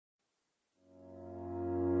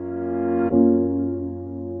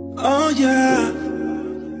yeah.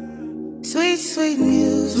 Sweet, sweet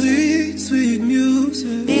music. Sweet, sweet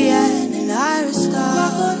music. Bien and Iris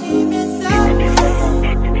Star.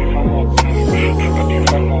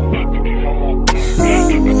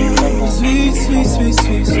 Sweet, sweet, sweet,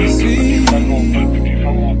 sweet, sweet, sweet.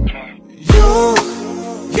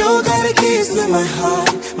 You got the keys to my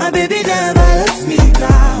heart. My baby never lets me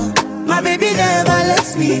down. My baby never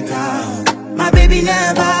lets me down. My baby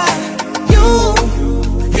never.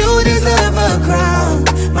 You deserve a crown.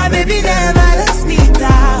 My baby never lets me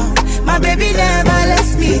down. My baby never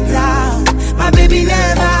lets me down. My baby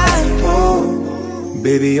never. Oh,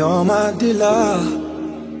 baby, you're my dealer.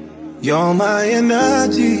 You're my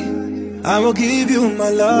energy. I will give you my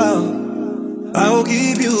love. I will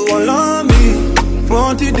give you all of me.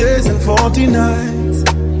 40 days and 40 nights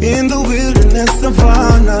in the wilderness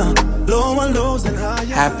savannah. Lower lows and higher.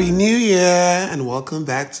 Happy New Year and welcome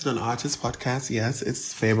back to the Artist Podcast. Yes,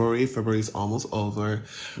 it's February. February is almost over,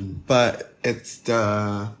 but it's the,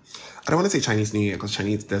 I don't want to say Chinese New Year because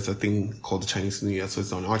Chinese, there's a thing called the Chinese New Year. So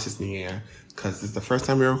it's an Artist New Year because it's the first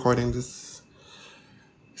time we're recording this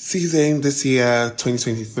season this year,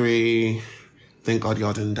 2023. Thank God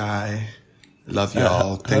y'all didn't die. Love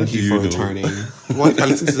y'all. Thank you for returning. What? I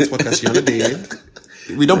listen to this podcast, you're on the dead.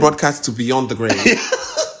 We don't broadcast to beyond the grave.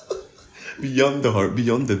 Beyond the heart,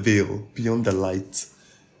 beyond the veil, beyond the light.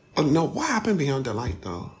 Oh no, what happened beyond the light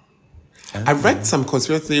though? I read some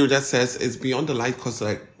conspiracy theory that says it's beyond the light because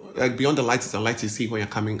like beyond the light is the light you see when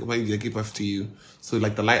you give birth to you. So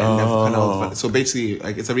like the light and never kind of, so basically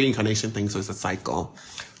like it's a reincarnation thing, so it's a cycle.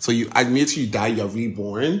 So you immediately you die, you're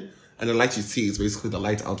reborn, and the light you see is basically the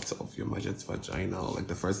light out of your mother's vagina, like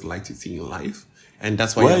the first light you see in your life. And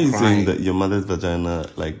that's why are you're you crying. saying that your mother's vagina,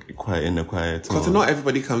 like, quiet in a quiet tone? Because not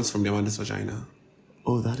everybody comes from their mother's vagina.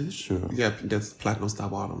 Oh, that is true. Yeah, there's platinum star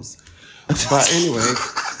bottoms. But anyway,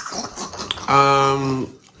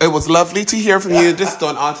 it was lovely to hear from you. This is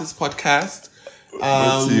an Artist Podcast.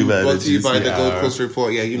 Brought to you by the Gold Coast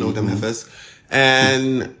Report. Yeah, you know them heifers.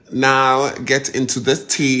 And now get into this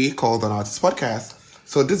tea called an Artist Podcast.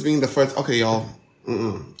 So this being the first, okay, y'all.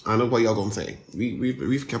 I know what y'all gonna say.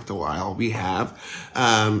 We've kept a while. We have.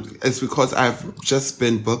 It's because I've just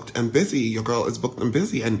been booked and busy. Your girl is booked and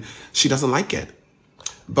busy, and she doesn't like it.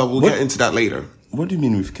 But we'll get into that later. What do you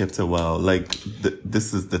mean we've kept a while? Like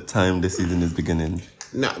this is the time the season is beginning.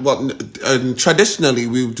 No, well, traditionally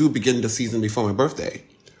we do begin the season before my birthday.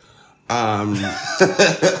 But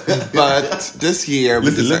this year,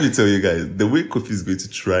 listen, let me tell you guys, the way Kofi is going to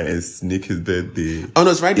try and sneak his birthday. Oh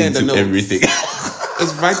no, it's right there in the notes. Everything.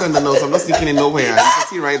 It's right there in the notes. I'm not sneaking in nowhere. You can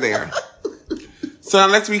see right there. So now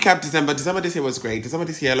let's recap December. December this year was great. December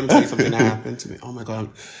this year, let me tell you something that happened to me. Oh my God.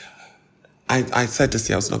 I said this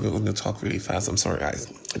year I was not going to talk really fast. I'm sorry, guys.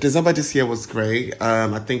 December this year was great.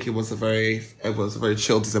 I think it was a very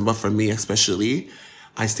chill December for me, especially.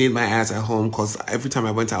 I stayed my ass at home because every time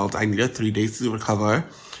I went out, I needed 3 days to recover.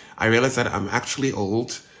 I realized that I'm actually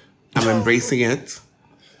old. I'm embracing it.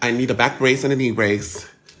 I need a back brace and a knee brace.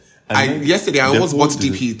 Yesterday, I almost bought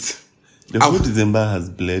deep heat. The whole December has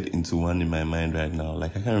bled into one in my mind right now.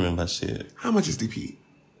 Like, I can't remember shit. How much is deep heat?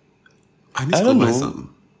 I need to go buy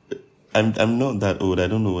some. I'm not that old. I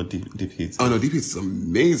don't know what deep heat is. Oh, no, deep heat is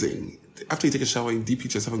amazing. After you take a shower, you deep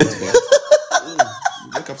heat yourself and go to bed.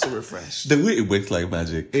 You wake up so refreshed. The way it works like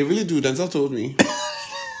magic. It really do. Denzel told me.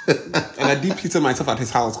 And I deep heated myself at his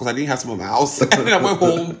house because I didn't have some at my house. And then I went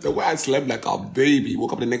home. The way I slept like a baby.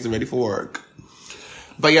 Woke up the next day ready for work.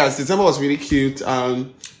 But yes, December was really cute.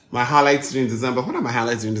 My highlights during December. What are my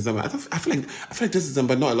highlights during December? I feel like this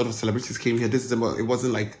December, not a lot of celebrities came here. This December, it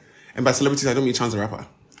wasn't like, and by celebrities, I don't mean Chance the Rapper.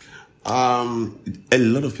 A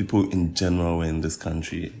lot of people in general were in this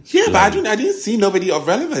country. Yeah, like, but I didn't see nobody of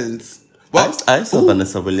relevance. Well, I saw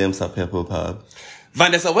Vanessa Williams at Purple Pub.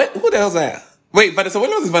 Vanessa, who the hell's that? Wait, Vanessa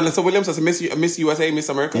Williams is Vanessa Williams as a Miss USA, Miss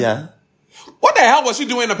America? Yeah. What the hell was she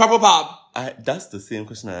doing in a Purple Pub? That's the same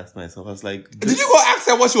question I asked myself. I was like, did you go ask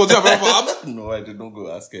her what she was doing at Purple Pub? No, I did not go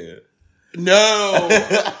ask her. No.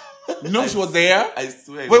 No, she was there? I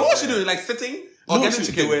swear. Wait, what was she doing? Like sitting? Or no, getting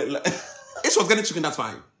chicken? If she was getting chicken, that's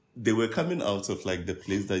fine. They were coming out of like the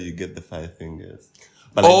place that you get the 5 fingers.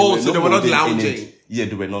 But, like, so they were not lounging. Yeah,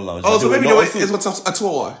 they were not lounging. Oh, so maybe it was a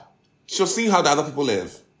tour. She was seeing how the other people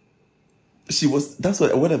live. She was,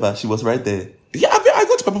 whatever, she was right there. Yeah, I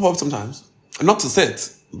go to Purple Pub sometimes. Not to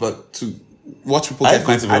sit, but to watch people get I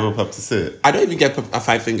go to Purple Pub to sit. I don't even get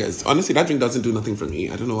 5 fingers. Honestly, that drink doesn't do nothing for me.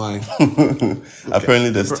 I don't know why. Apparently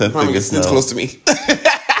there's 10 fingers now. It's close to me.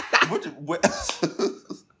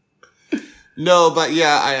 No, but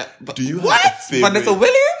yeah, do you what? have a favorite? Vanessa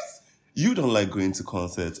Williams? You don't like going to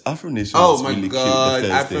concerts. Afro Nation Oh is my really god,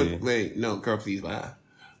 cute. The first day. wait, no, girl, please, bye.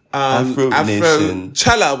 Afro Nation.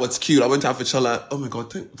 Cella was cute. I went to Afrochella. Oh my god,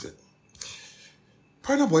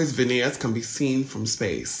 Burna Boy's veneers can be seen from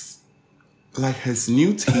space. Like his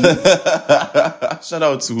new teeth. Shout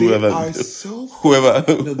out to They whoever. are so Whoever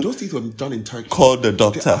no, those teeth were done in Turkey. called the They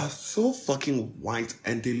doctor. are so fucking white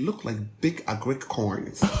and they look like big agric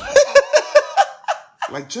corns.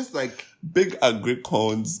 Like just like Big agri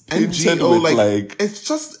corns and painted with like it's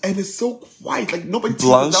just and it's so white. Like nobody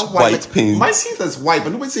Blanche teeth is that white Like, paint. my teeth is white,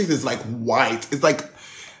 but nobody's teeth is like white. It's like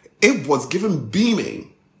it was given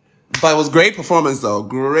beaming. But it was great performance though.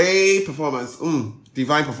 Great performance.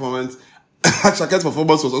 Divine performance. Shake's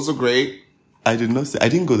performance was also great. I did not see. I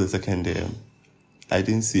didn't go the second day. I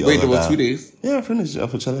didn't see. Wait, all there of were that. 2 days? Yeah, I finished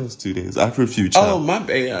Afrochella was 2 days. Afro Future. Oh my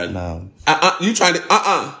bad. now You trying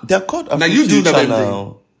to they're called Afro Now you do Future the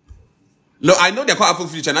now. No, I know they're called Afro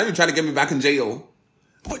Future. Now you're trying to get me back in jail.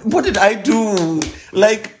 What did I do?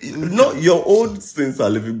 Like, not your own sins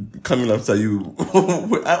are coming after you.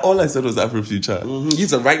 All I said was Afro Future. Use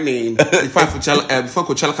the right name. Before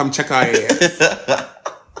Coachella come check our ass.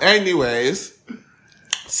 Anyways.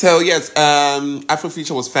 So yes,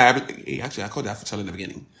 Afrofuture was fabulous. Actually, I called it Afrochella in the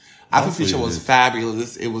beginning. Afrofuture was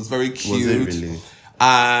fabulous. It was very cute. Was it really?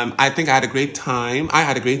 I think I had a great time.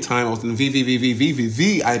 I was in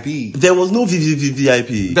VIP. There was no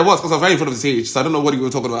VVVVIP. There was, because I was right in front of the stage, so I don't know what you were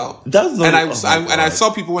talking about. That's not. And I saw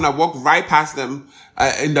people when I walked right past them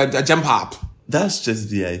in the jump hop. That's just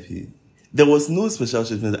VIP. There was no special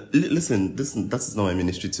treatment. Listen, that is not my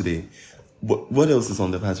ministry today. What else is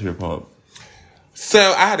on the party report? So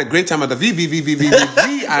I had a great time at the VIP.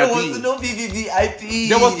 There was no VVVIP.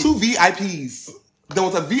 There was 2 VIPs. There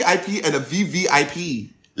was a VIP and a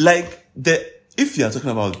VVIP. Like if you are talking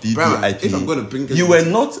about VVIP, if I'm gonna bring this you were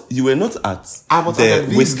not at I was the at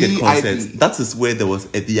the Wizkid VVIP. concert. That is where there was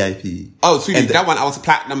a VIP. Oh, sweetie, And that one I was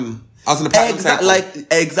platinum. I was in the platinum circle.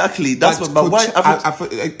 Exactly. That's but why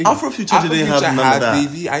Afrofuture didn't have none of that.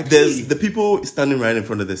 VVIP. There's the people standing right in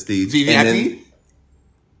front of the stage. VVIP?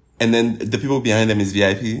 And then the people behind them is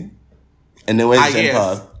VIP. And then where's Jump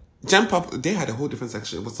Up? Jump Up, they had a whole different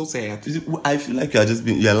section. It was so sad. I feel like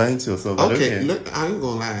you're lying to yourself. Okay, look, I ain't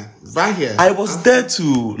gonna lie. Right here. I was there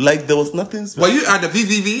too. Like, there was nothing special. Were you at the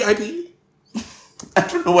VVVIP? I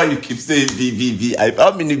don't know why you keep saying VVVIP.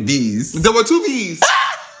 How many V's? There were 2 V's.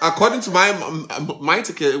 According to my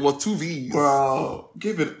ticket, it was 2 V's. Bro,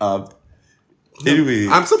 give it up. Anyway.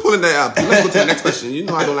 I'm still pulling that up. Let's go to the next question. You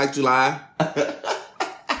know I don't like July.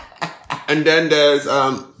 And then there's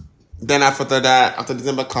then after that, after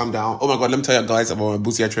December calmed down. Oh my god, let me tell you guys about my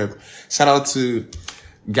Busia trip. Shout out to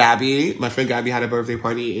Gabby. My friend Gabby had a birthday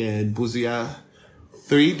party in Busia.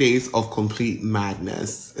 3 days of complete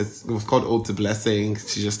madness. It was called Ode to Blessing.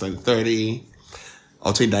 She just turned 30.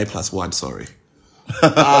 Or 29 plus 1, sorry.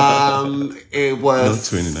 It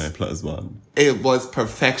was Not 29 plus 1. It was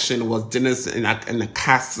perfection. It was dinners in a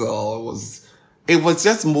castle. It was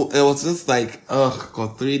just like, oh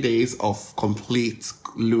god, 3 days of complete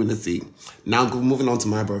lunacy. Now moving on to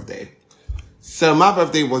my birthday. So my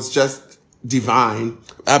birthday was just divine.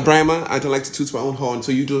 Brahma, I don't like to toot my own horn,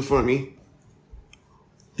 so you do it for me.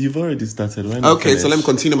 You've already started. Why not Okay, finish? so let me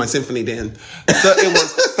continue my symphony then. So it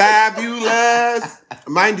was fabulous.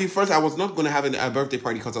 Mind you, first I was not going to have a birthday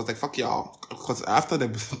party because I was like, fuck y'all. Because after the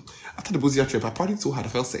Busia trip, I partied so hard I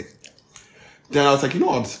felt sick. Then I was like, you know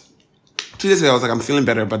what? 2 days ago, I was like, I'm feeling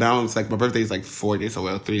better. But now it's like, my birthday is like 4 days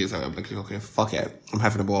away, 3 days away. I'm like, okay, fuck it. I'm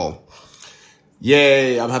having a ball.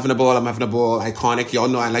 Yay, I'm having a ball. Iconic. Y'all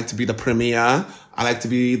know I like to be the premier. I like to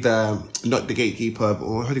be not the gatekeeper,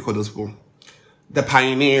 or how do you call those people? The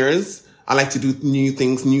pioneers. I like to do new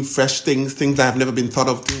things, new fresh things that have never been thought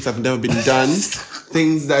of, things that have never been done,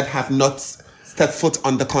 things that have not stepped foot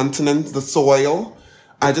on the continent, the soil.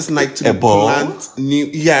 I just like to plant new.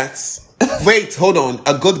 Yes. Wait, hold on.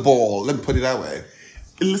 A good ball. Let me put it that way.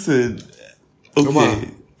 Listen.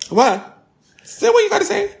 Okay. What? Say what you gotta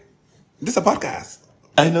say. This is a podcast.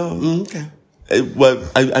 I know. Okay. Well,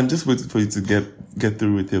 I'm just waiting for you to get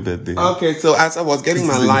through with your birthday. Okay, so as I was getting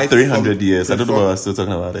my life 300 years. I don't know why we're still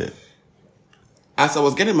talking about it. As I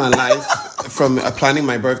was getting my life from planning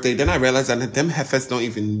my birthday, then I realized that them heifers don't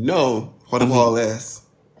even know what the ball is.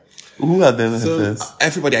 Who are them heifers?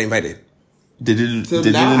 Everybody I invited. They didn't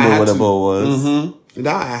know what a ball was.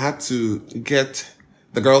 Now I had to get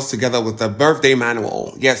the girls together with a birthday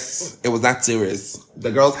manual. Yes, it was that serious.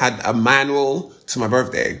 The girls had a manual to my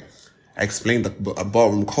birthday. I explained the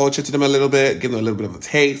ballroom culture to them a little bit, gave them a little bit of a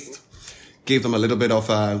taste, gave them a little bit of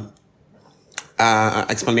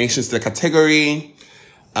explanations to the category.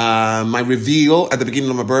 My reveal at the beginning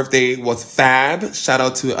of my birthday was fab. Shout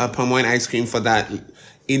out to Palm Wine Ice Cream for that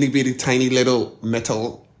itty bitty tiny little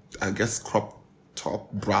metal, I guess, crop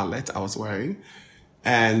top bralette I was wearing.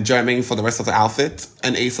 And Jermaine for the rest of the outfit.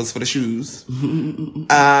 And ASOS for the shoes.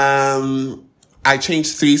 I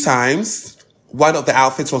changed 3 times. One of the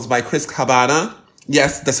outfits was by Chris Cabana.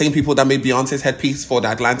 Yes, the same people that made Beyonce's headpiece for the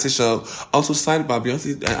Atlantis show. Also signed by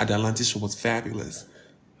Beyonce at the Atlantis show was fabulous.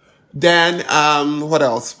 Then, what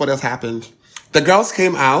else? What else happened? The girls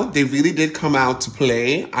came out. They really did come out to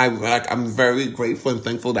play. I'm very grateful and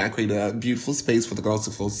thankful that I created a beautiful space for the girls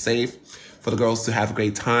to feel safe, for the girls to have a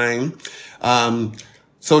great time.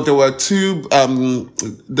 So there were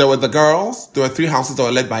there were the girls. There were 3 houses that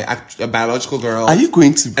were led by biological girls. Are you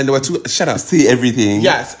going to? And there were 2, shut up. Say everything.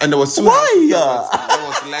 Yes. And there was 2 Why? That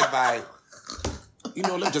was led by,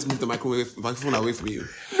 let me just move the microphone away from you.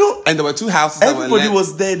 No. And there were 2 houses that were Everybody led.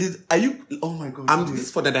 was there. Oh my God. This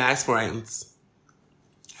is for the diasporans.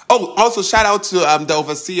 Oh, also shout out to the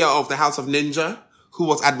overseer of the House of Ninja who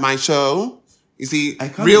was at my show. You see,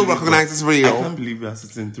 real recognizes real. I can't believe you're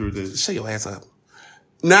sitting through this. Shut your ass up.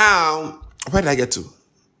 Now, where did I get to?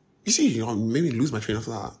 You see, you made me lose my train of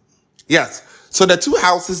thought. Yes. So the 2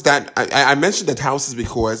 houses that I mentioned the houses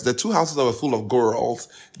because the 2 houses that were full of girls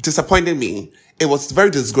disappointed me. It was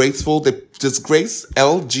very disgraceful. The disgrace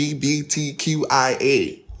LGBTQIA.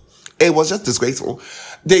 It was just disgraceful.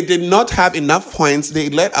 They did not have enough points. They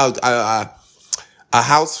let out a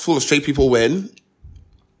house full of straight people win.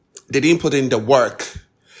 They didn't put in the work.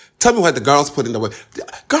 Tell me why the girls put in the work. The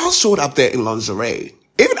girls showed up there in lingerie.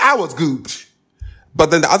 Even I was gooped.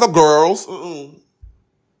 But then the other girls,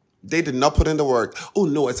 they did not put in the work. Oh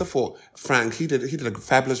no, except for Frank. He did a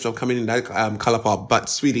fabulous job coming in that color pop. But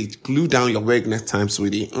sweetie, glue down your wig next time,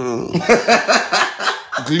 sweetie.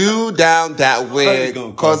 Glue down that wig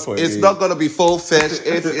because it's not gonna be full fish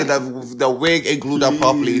if the wig ain't glued up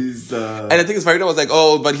properly. And the thing is, Farida was like,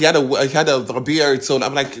 "Oh, but he had a beard." So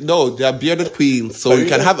I'm like, "No, they're bearded queens, so you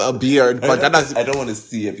can have a beard, but that doesn't." I don't want to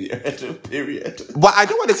see a beard. Period. Well, I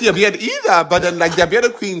don't want to see a beard either. But then, they're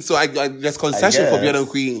bearded queens, so there's concession for bearded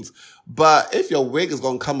queens. But if your wig is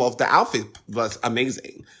gonna come off, the outfit was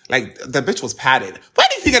amazing. Like the bitch was padded. Where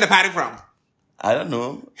did he get the padding from? I don't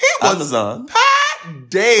know. He was Amazon.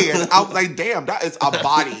 Damn. I was like, damn, that is a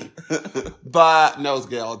body. But no,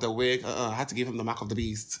 girl, the wig, I had to give him the mark of the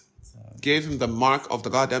beast. Gave him the mark of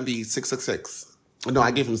the goddamn beast, 666. No,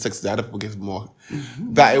 I gave him 6. The other people gave him more.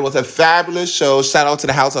 Mm-hmm. But it was a fabulous show. Shout out to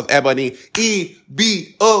the House of Ebony,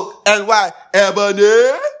 EBONY,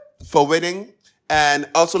 Ebony, for winning. And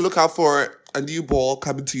also look out for a new ball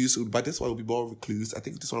coming to you soon. But this one will be more recluse. I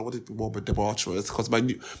think this one I wanted to be more debaucherous because my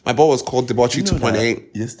ball was called Debauchery 2.8.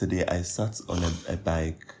 Yesterday, I sat on a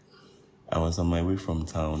bike. I was on my way from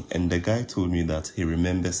town. And the guy told me that he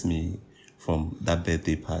remembers me from that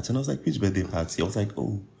birthday party. And I was like, which birthday party? I was like,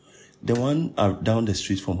 oh, the one down the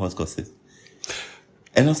street from Hot Gossip.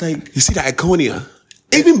 And I was like... You see that Iconia?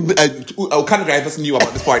 Even our car drivers knew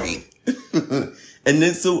about this party. And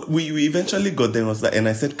then so we eventually got there and and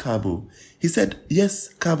I said Cabo. He said, yes,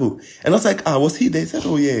 Cabo. And I was like, was he there? He said,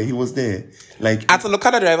 oh yeah, he was there. Like as an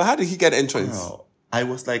Okada driver, how did he get entrance? I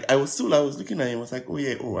was looking at him, I was like, oh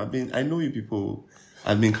yeah, I know you people.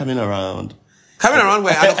 I've been coming around. Coming around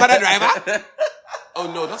where? An Okada driver? Oh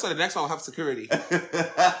no, that's why the next one will have security.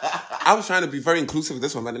 I was trying to be very inclusive with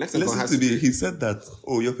this one, but the next one has security. He said that,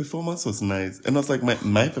 your performance was nice. And I was like,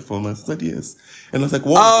 my performance? He said yes. And I was like,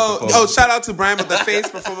 what? Shout out to Brian, but the face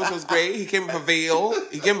performance was great. He came with a veil.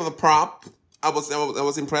 He came with a prop. I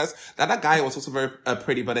was impressed. That guy was also very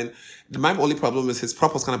pretty, but then my only problem is his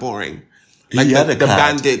prop was kind of boring. Like he had the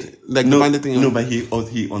bandit, the bandit thing. No, but he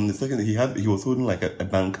on the second he was holding like a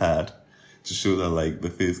bank card to show that like the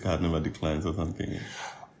face card never declines or something.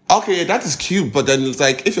 Okay, that is cute, but then it's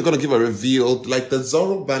like if you're gonna give a reveal, like the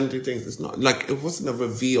Zorro bandit thing is not like it wasn't a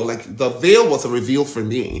reveal. Like the veil was a reveal for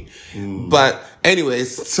me. But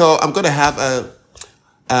anyways, so I'm gonna have a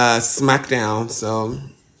SmackDown. So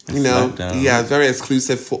yeah, very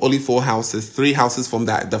exclusive for only 4 houses, 3 houses from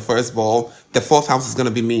the first ball. The 4th house is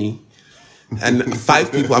gonna be me. And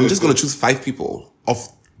 5 people. I'm just gonna choose 5 people of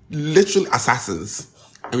literal assassins,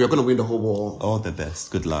 and we're gonna win the whole ball. All the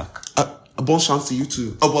best. Good luck. A bon chance to you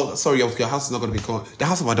too. Oh well, sorry, your house is not gonna be called. The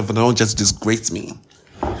house of Adavon just disgraced me.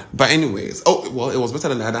 But anyways, it was better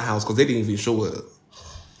than the other house because they didn't even show it.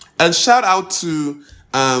 And shout out to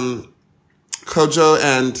Kojo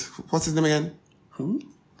and what's his name again? Who?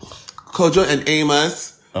 Kojo and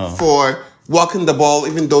Amos for walking the ball,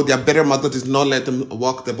 even though their better mother did not let them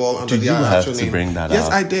walk the ball under their actual name. Did you have to bring that up? Yes,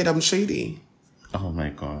 I did. I'm shady. Oh my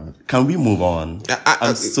God. Can we move on?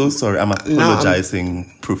 I'm so sorry. I'm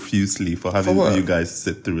apologizing profusely for having you guys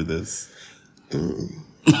sit through this.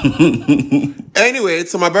 Anyway,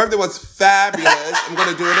 so my birthday was fabulous. I'm going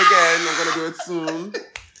to do it again. I'm going to do it soon.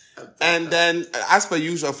 And then, as per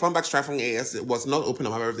usual, Flumback Traveling AS was not open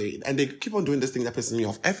on my birthday. And they keep on doing this thing that pisses me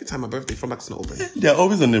off. Every time my birthday, Flumback's not open. They're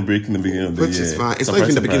always on a break in the beginning of the year. Which is fine. It's not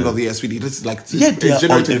even the beginning of the year, sweetie. This is like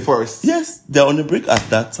January 21st. Yes, they're on a break at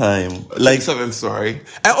that time. Like, so I'm sorry.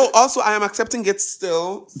 And also, I am accepting it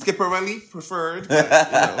still. Skipperelli preferred.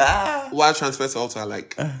 But, wire transfers also I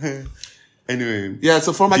like. Anyway. Yeah,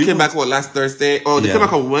 so Flumback came back, last Thursday? Oh, they came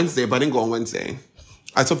back on Wednesday, but I didn't go on Wednesday.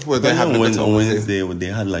 I told people they have on Wednesday they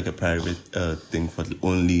had like a private thing for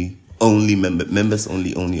only members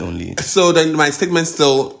only. So then my statement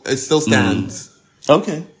still stands.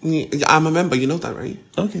 Okay. I'm a member, you know that, right?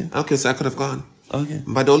 Okay, so I could have gone. Okay.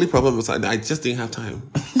 But the only problem was I just didn't have time.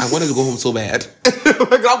 I wanted to go home so bad.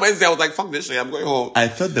 Like on Wednesday, I was like, fuck this shit, I'm going home. I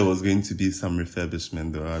thought there was going to be some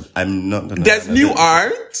refurbishment though. I'm not gonna. There's new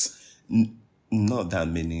art. Not that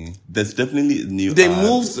many. There's definitely new. They art.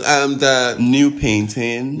 moved the new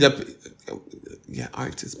painting.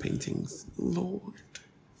 Artist paintings. Lord.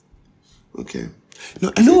 Okay.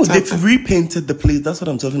 No, they've repainted the place. That's what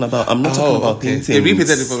I'm talking about. I'm not talking about paintings. They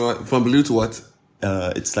repainted it from blue to what?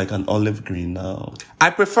 It's like an olive green now.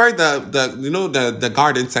 I prefer the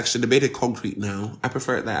garden section. They made it concrete now. I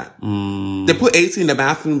prefer that. They put AC in the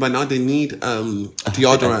bathroom, but now they need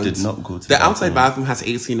deodorant. I did not go to the outside bathroom has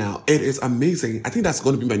AC now. It is amazing. I think that's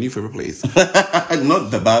going to be my new favorite place.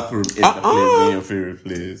 Not the bathroom is the place in your favorite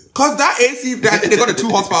place. Cause that AC, I think they got a 2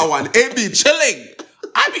 horsepower one. It be chilling.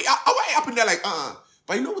 I went up in there like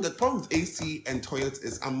But you know what the problem with AC and toilets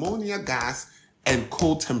is? Ammonia gas and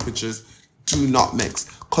cold temperatures do not mix,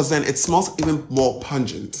 because then it smells even more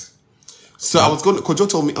pungent. So I was Kojo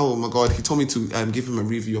told me, oh my God, he told me to give him a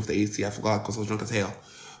review of the AC. I forgot because I was drunk as hell.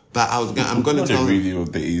 But I'm going to tell him. a review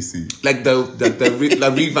of the AC. Like the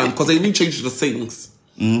revamp, because they even changed the sinks.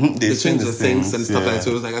 Mm-hmm. They changed the sinks and stuff like that.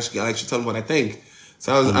 So it was like, I should tell him what I think.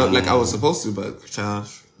 So I was supposed to, but I'll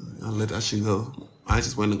let that shit go. I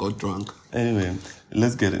just went and got drunk. Anyway,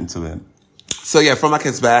 let's get into it. So yeah, Flumback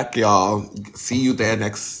is back, y'all. See you there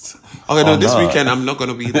next. Okay, no, this weekend I'm not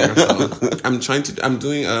gonna be there. So I'm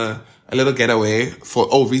doing a little getaway for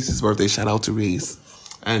Reese's birthday. Shout out to Reese,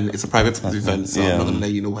 and it's a private event, so I'm not gonna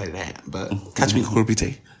let you know where it's at. But catch me in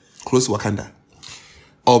Kuropite, close to Wakanda,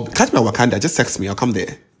 or catch me at Wakanda. Just text me, I'll come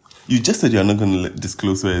there. You just said you're not gonna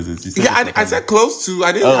disclose where is it. You said I said close to.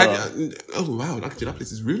 I didn't. Oh wow, actually that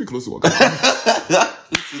place is really close to Wakanda.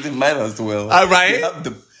 You might as well. All right. You have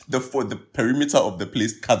the perimeter of the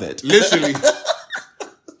place covered. Literally.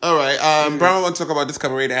 All right. Brian, want to talk about this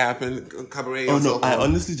cabaret that happened? Cabaret. Oh no, I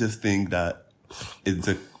honestly just think that it's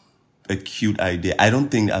a cute idea. I don't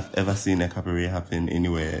think I've ever seen a cabaret happen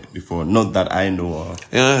anywhere before. Not that I know of.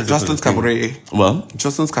 Yeah, Justin's cabaret. Well,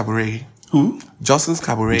 Justin's cabaret. Who? Justin's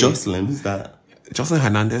cabaret. Jocelyn, who's that? Jocelyn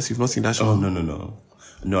Hernandez. You've not seen that show? Oh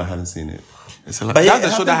no, I haven't seen it. That's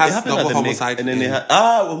the show that has double homicide. And then they had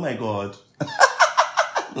oh my God.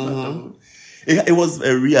 It was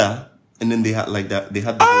a Ria, and then they had like that. They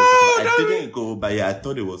had the I didn't go, but yeah, I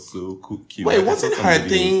thought it was so cute. Wait, wasn't her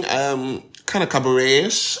thing kind of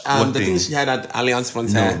cabaret-ish? The thing she had at Alliance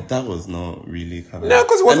Frontier? No, that was not really cabaret. No,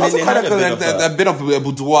 because it was also kind of like a bit of a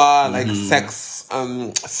boudoir, like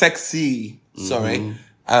sexy. Sorry.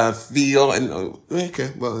 Feel and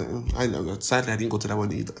okay. Well, I know. Sadly, I didn't go to that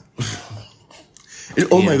one either.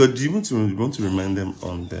 My God! Do you want to remind them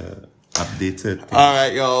on the updated thing? All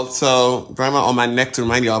right, y'all. So, Brahma on my neck to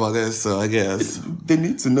remind y'all about this. So, I guess they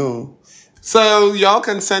need to know. So, y'all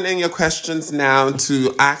can send in your questions now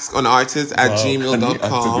to askonartists@gmail.com.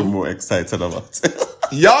 I'm to be more excited about it.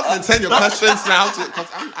 Y'all can send your questions now to, because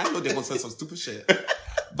I know they're going to send some stupid shit.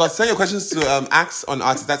 But send your questions to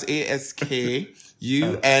askonartists. That's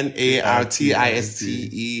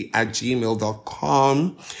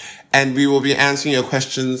ASKUNARTISTE@gmail.com. And we will be answering your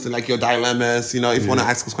questions, like your dilemmas. You know, if you want to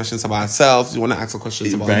ask us questions about ourselves, you want to ask us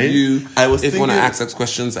questions about you. If you want to ask us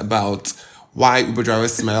questions about why Uber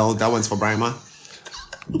drivers smell, that one's for Brima.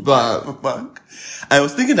 But I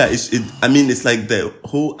was thinking that it's like the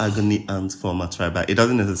whole agony aunt format, right? But it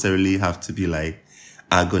doesn't necessarily have to be like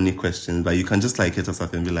agony questions, but you can just like hit us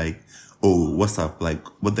up and be like, oh, what's up? Like,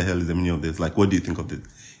 what the hell is the meaning of this? Like, what do you think of this?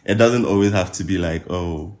 It doesn't always have to be like,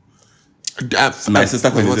 oh, my sister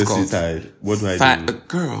committed suicide. What do I do?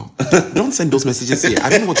 Girl, don't send those messages here. I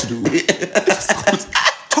don't know what to do.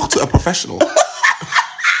 Talk to a professional.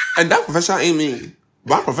 And that professional ain't me.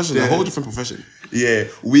 My profession is a whole different profession. Yeah,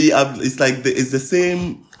 we have. It's like it's the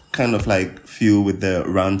same kind of like feel with the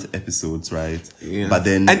rant episodes, right? Yeah. But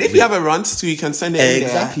then, and if you have a rant too, you can send it in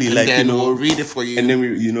exactly, there, like, and then you know, we'll read it for you. And then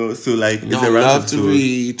we, you know, so like, it's I a rant love episode. to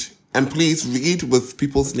read. And please read with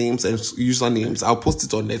people's names and usernames. I'll post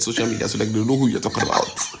it on their social media so they know who you're talking about.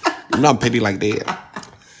 I'm not petty like that.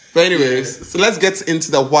 But anyways, so let's get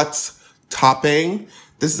into the what's topping.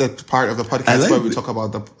 This is a part of the podcast where we talk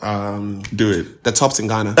about the do it. the tops in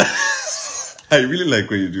Ghana. I really like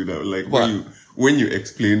when you do that. Like when you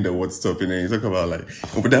explain the what's topping and you talk about like,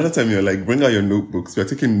 but the other time you're like, bring out your notebooks. We're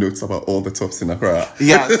taking notes about all the tops in Accra.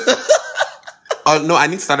 Yeah. Oh no, I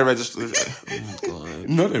need to start a registry. Oh my god.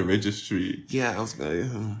 Not a registry. Yeah, I was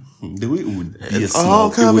gonna. The way it would be It's all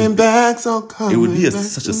coming back, so coming. It would be back.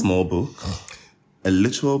 such a small book, a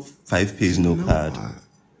literal 5-page notepad.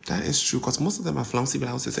 That is true, because most of them are flouncy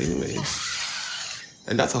blouses anyway.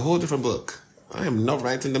 And that's a whole different book. I am not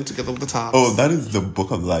writing them together with the tops. Oh, that is the book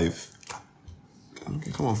of life. Okay,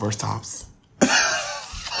 come on, verse tops.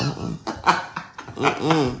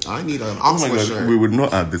 I need an Oxford shirt. We would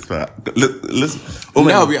not add this part. Let's. Oh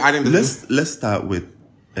my No, God. we're adding this. Let's start with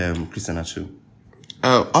Christian Achu.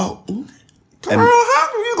 Oh. Girl, how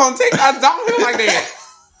are you gonna take that downhill like that?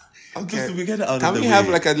 Okay. Just to get it out Can of the we way. have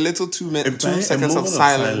like a little 2 seconds of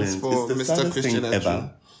silence for It's the Mr. saddest Christian thing Achu?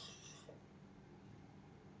 ever.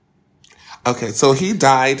 Okay, so he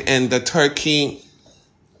died in the Turkey.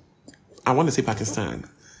 I want to say Pakistan.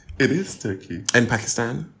 It is Turkey. In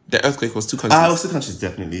Pakistan, the earthquake was 2 countries. Also countries,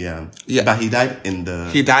 definitely, yeah. Yeah. But he died in the...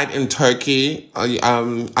 He died in Turkey.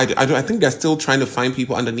 I think they're still trying to find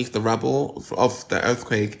people underneath the rubble of the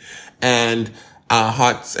earthquake. And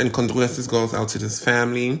hearts and condolences goes out to his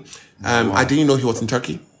family. Wow. I didn't know he was in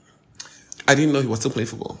Turkey. I didn't know he was still playing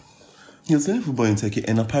football. He was playing football in Turkey,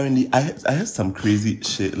 and apparently I heard some crazy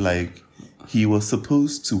shit, like he was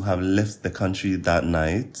supposed to have left the country that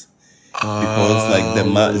night. Because like the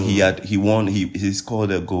man, he won, he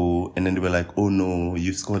scored a goal, and then they were like, oh no,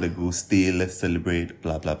 you scored a goal, stay, let's celebrate,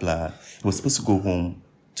 blah blah blah. He was supposed to go home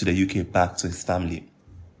to the UK, back to his family.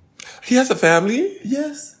 He has a family?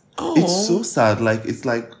 Yes. Oh. It's so sad. Like it's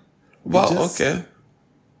like, okay.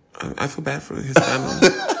 I feel bad for his family.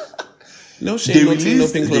 No shame, no tea, no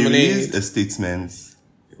pink they lemonade. released a statement.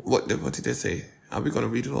 What did they say? Are we gonna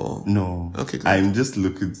read it all? No. Okay, good. I'm just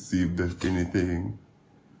looking to see if there's anything.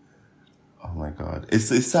 Oh my God. It's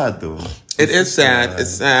sad though. It is sad. It's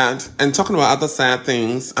sad. And talking about other sad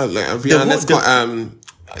things, Rihanna's got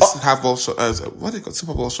half ball show. What is it called?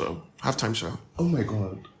 Super Bowl show, halftime show. Oh my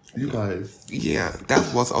God, you guys. Yeah,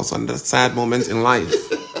 that was also another sad moment in life.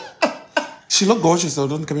 She looked gorgeous though.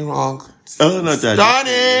 Don't get me wrong. Oh no, Daddy.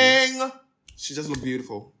 Stunning. She just looked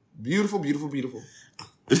beautiful, beautiful, beautiful, beautiful.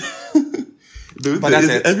 But that's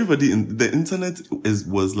it. Everybody in the internet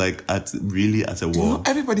was like at a wall. You know,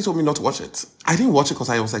 everybody told me not to watch it. I didn't watch it because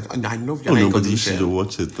I was like, I know Rihanna Oh no, ain't but gonna you do should shit.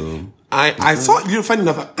 watch it though. I saw, you know, funny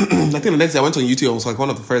enough, I think the next day I went on YouTube, it was like one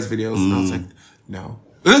of the first videos, and I was like, no.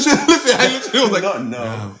 Literally, I literally was like,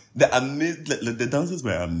 no. The dances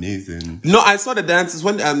were amazing. No, I saw the dances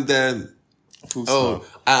when, the, Full stop.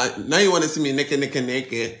 now you want to see me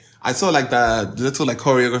naked. I saw like the little like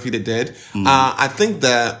choreography they did. I think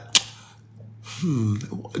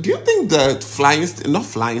do you think the not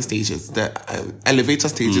flying stages, the elevator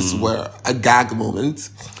stages were a gag moment?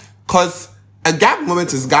 Cause a gag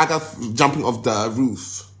moment is Gaga jumping off the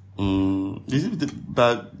roof.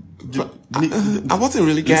 I wasn't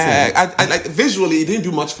really gagged. I like visually it didn't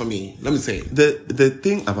do much for me. Let me say. The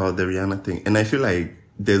thing about the Rihanna thing, and I feel like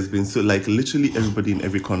there's been so like literally everybody in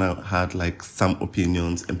every corner had like some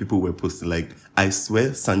opinions, and people were posting like, I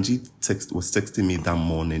swear Sanjit was texting me that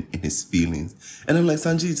morning in his feelings, and I'm like,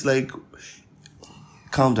 Sanjit, like,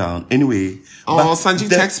 calm down. Anyway, Sanjit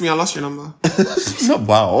text me. I lost your number. No,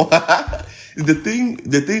 wow. The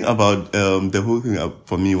thing about the whole thing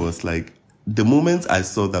for me was like the moment I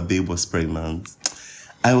saw that babe was pregnant,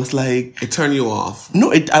 I was like, It turned you off.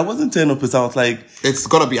 no, I wasn't turned off because I was like, It's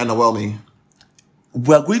gotta be underwhelming.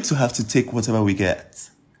 we're going to have to take whatever we get.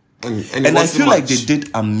 And I feel like they did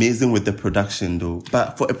amazing with the production though.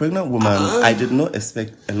 But for a pregnant woman, I did not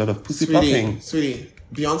expect a lot of pussy popping. Sweetie,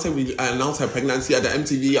 Beyonce announced her pregnancy at the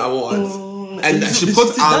MTV Awards. And did she you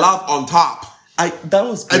put see our that? love on top. That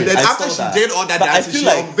was great. And then I after saw she that. did all that But I dancing, feel she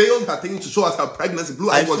like unveiled her thing to show us her pregnancy. Blue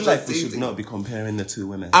I Eye was feel just like we should dating. not be comparing the two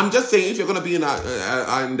women. I'm just saying, if you're going to be in a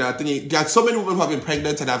thingy, there are so many women who have been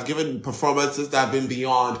pregnant and have given performances that have been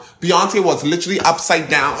beyond. Beyonce was literally upside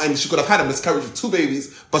down and she could have had a miscarriage with 2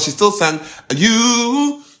 babies, but she still sang,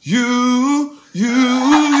 you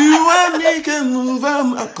and me can move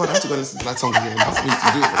on. Oh God, I have to go listen to that song again. That's what we need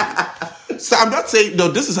to do. So I'm not saying no.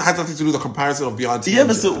 This has nothing to do with the comparison of Beyonce. Yeah,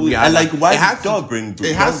 but so Rihanna. why don't bring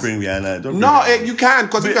Rihanna? You can't,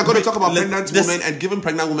 because if you're going to talk about pregnant women and giving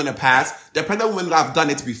pregnant women a pass, the pregnant women have done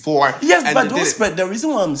it before. Yes, but the reason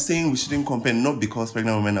why I'm saying we shouldn't compare, not because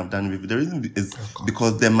pregnant women have done it before, the reason is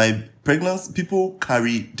because pregnancy people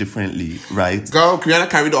carry differently, right? Girl, Rihanna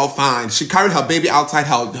carried all fine. She carried her baby outside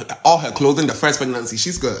all her clothing the first pregnancy.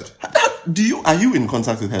 She's good. Are you in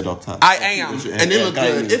contact with her doctor? I am, and it looked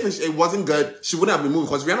good. If it wasn't good, she wouldn't have been moved,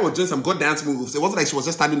 because Rihanna was doing some good dance moves. It wasn't like she was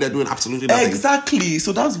just standing there doing absolutely nothing. Exactly.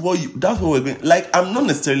 So that's what we're doing. Like, I'm not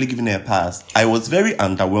necessarily giving her a pass. I was very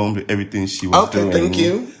underwhelmed with everything she was doing. Okay, thank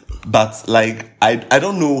you. But like, I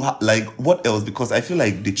don't know what else, because I feel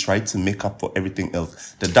like they tried to make up for everything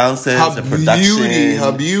else. The dances, the production,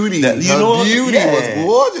 her beauty was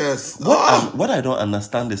gorgeous. What I don't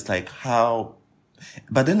understand is like how.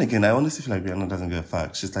 But then again, I honestly feel like Rihanna doesn't give a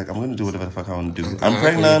fuck. She's like, I'm going to do whatever the fuck I want to do. I'm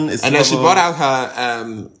pregnant. And then she brought out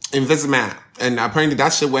her Invisimat, and apparently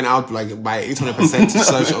that shit went out like by 800% to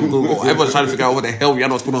search on Google. Everyone's trying to figure out what the hell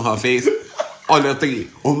Rihanna was putting on her face on the thingy.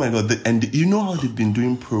 Oh my god! And you know how they've been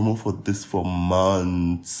doing promo for this for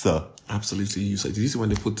months. Absolutely. Did you see when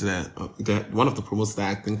they put one of the promos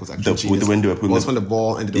that I think was actually genius? When they were putting was when the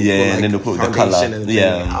ball and and then they put the color.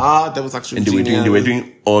 That was actually genius. They were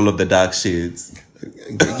doing all of the dark shades.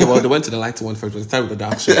 Yeah, well, they went to the lighter one first, but started with the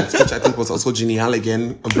dark shades, which I think was also genial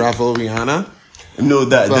again. Bravo, Rihanna. No,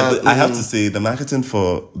 I have to say the marketing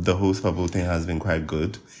for the whole Super Bowl thing has been quite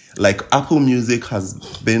good. Like, Apple Music has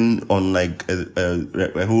been on like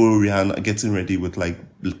a whole Rihanna getting ready with like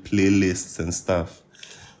playlists and stuff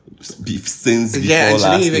since before and she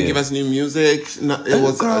didn't even year. give us new music. No, it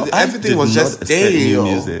was everything was just stale.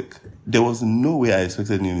 New music. There was no way I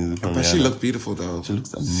expected new music from Rihanna. She looked beautiful though. She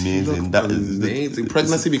looks amazing. Amazing.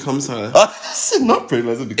 Pregnancy becomes her. Not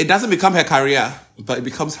pregnancy. It doesn't become her career, but it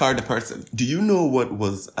becomes her, the person. Do you know what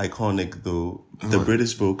was iconic though? The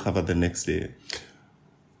British Vogue cover the next day.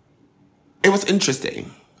 It was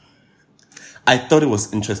interesting. I thought it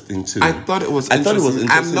was interesting too. I thought it was interesting.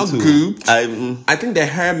 I'm not gooped. I think the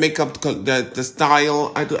hair, makeup, the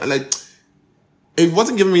style, it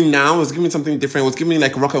wasn't giving me now. It was giving me something different. It was giving me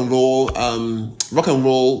like rock and roll.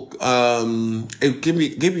 It gave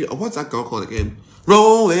me what's that girl called again?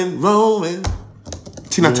 Rolling.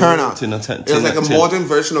 Tina Turner. It was like a modern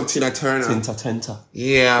version of Tina Turner. Tinta.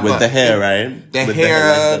 Yeah, with the hair, right? The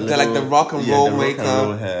hair, the rock and roll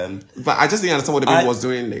makeup. But I just didn't understand what the baby was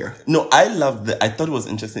doing there. No, I thought it was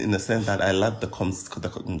interesting in the sense that I loved the concept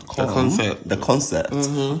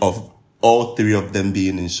of all three of them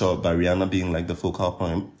being in shot, but Rihanna being like the focal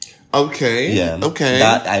point. Okay. Yeah. Okay.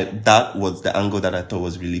 That was the angle that I thought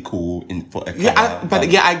was really cool for a cover.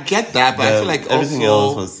 I get that, but I feel like everything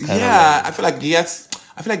else was kind of I feel like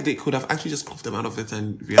I feel like they could have actually just cropped them out of it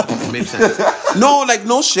and Rihanna made sense.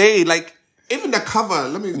 No shade. Like, even the cover.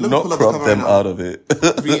 Let me pull up the cover. Not crop them out of it.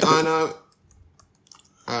 Rihanna,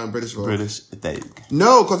 British Vogue.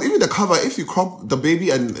 No, because even the cover, if you crop the baby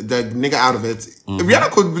and the nigga out of it,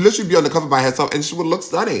 Rihanna could literally be on the cover by herself and she would look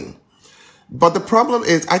stunning. But the problem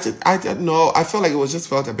is, I don't know. I felt like it was just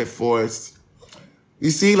felt a bit forced.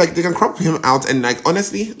 You see, like, they can crop him out and, like,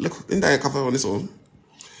 honestly, look, isn't that a cover on its own?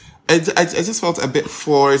 I just felt a bit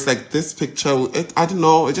forced. Like, this picture, I don't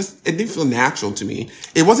know. It didn't feel natural to me.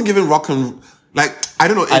 It wasn't giving rock and, like, I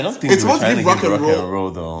don't know. I don't think it's supposed to give rock and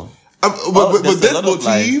roll though. With this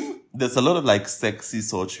motif? There's a lot of like sexy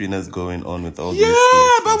sultriness going on with all these.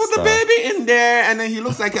 Yeah, but with the baby in there, and then he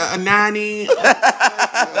looks like a nanny.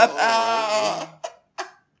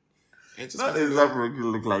 Not exactly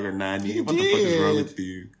look like a nanny. What the fuck is wrong with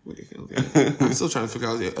you? I'm still trying to figure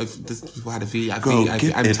out if this people had a VIP.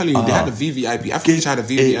 I'm telling you, they had a VVIP. I think each had a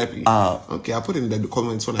VVIP. Okay, I'll put it in the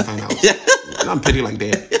comments when I find out. I'm petty like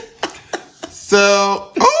that.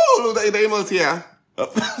 So, the email's here.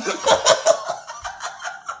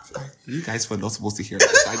 You guys were not supposed to hear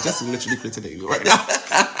this. I just literally created the email right now.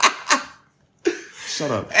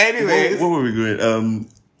 Shut up. Anyways. Where were we going?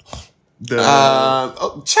 We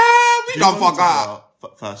don't forget.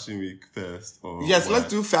 Fashion Week first. Yes, let's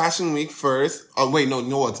do Fashion Week first. Oh, wait, no, you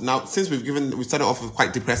know what? Now, since we started off with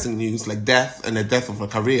quite depressing news, like death and the death of a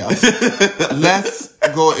career, let's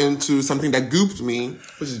go into something that gooped me,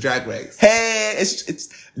 which is Drag Race. Hey, it's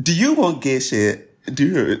do you want gay shit? Do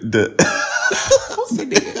you Who's the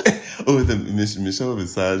nigga? The Michelle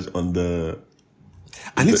Visage on the...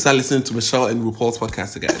 I need to start listening to Michelle and RuPaul's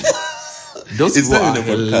podcast again. Those people are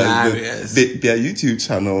hilarious. Their YouTube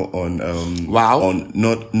channel on Wow. Wow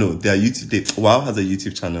has a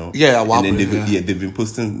YouTube channel. Yeah, Wow. And then they've been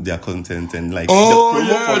posting their content and like the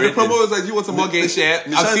promo is like, you want some more gay shit?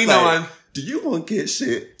 I've seen that one. Do you want gay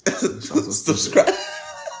shit? Subscribe.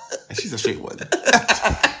 And she's a straight one.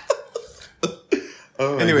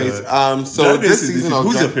 Oh my Anyways, God. so this season of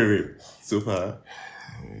who's your favorite so far?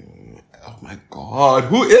 Oh my God,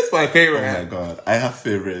 who is my favorite? Oh my God, I have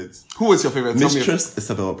favorites. Who is your favorite? Tell me. Mistress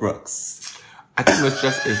Isabel Brooks. I think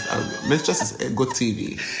Mistress is a good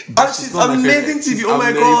TV. And she's amazing TV. She's Oh my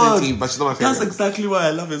amazing God, TV, but she's not my favorite. That's exactly why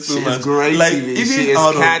I love it so She's much. great like, TV. Even She is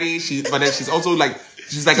out of- catty. But then she's also like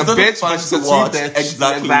she's like a not bitch, fun but she's to a sweet watch. bitch.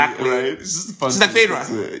 Exactly. Right. It's just fun. She's like to Phaedra.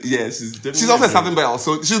 listen to. Yeah, she's definitely. She's also a like Southern Belle,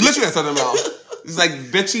 so she's literally a Southern Belle. She's like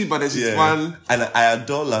bitchy, but then she's fun. And I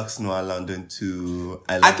adore Lux Noir London too.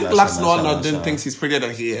 I think Lux Noir London Masha. thinks he's prettier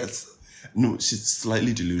than he is. No, she's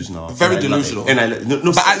slightly delusional. Very but I love it. delusional. And I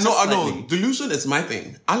no, But I just know, slightly. delusion is my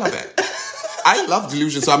thing. I love it. I love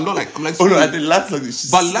delusion, so I'm like. Oh no, sweet. I think Lux like she's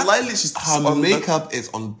But slightly. She's her on makeup is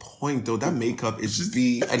on point though. That makeup is just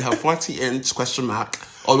and her 40-inch question mark.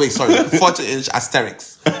 Oh wait, sorry, 40-inch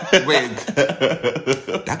asterisk wig.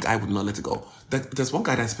 That guy would not let it go. There's one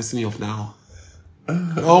guy that's pissing me off now.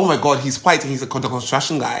 Oh my God, he's white and he's a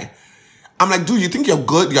construction guy. I'm like, dude, you think you're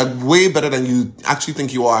good? You're way better than you actually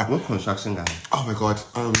think you are. What construction guy? Oh my God,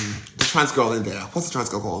 the trans girl in there. What's the trans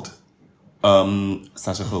girl called?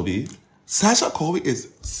 Sasha Colby. Sasha Colby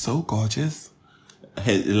is so gorgeous. Like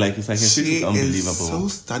it's like her face She is unbelievable. is so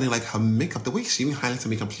stunning. Like her makeup, the way she even highlights her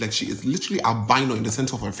makeup, like she is literally albino in the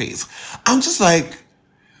center of her face. I'm just like,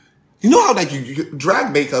 you know how like you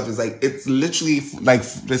drag makeup is like it's literally like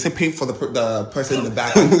they say paint for the person in the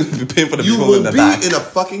back. Paying for the You people will in the be back. in a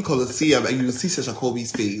fucking coliseum and you will see Sasha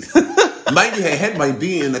Colby's face. Mind you, her head might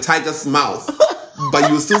be in a tiger's mouth, but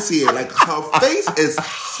you will still see it. Like her face is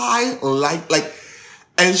highlight like.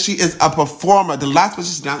 And she is a performer. The last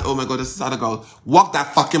person she danced, oh my God, this is other girl. Walk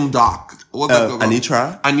that fucking dog. Walk that girl.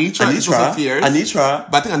 Anitra is also fierce.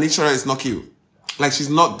 Anitra. But I think Anitra is not cute. Like, she's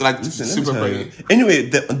not, like, super pretty. Anyway,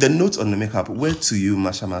 the note on the makeup. Where to you,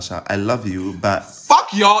 Masha? I love you, but... Fuck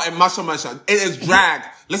y'all and Masha. It is drag.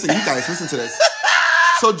 Listen, you guys, listen to this.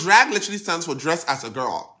 So drag literally stands for dress as a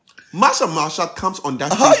girl. Masha comes on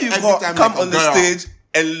that How stage you every time come like on a the girl. stage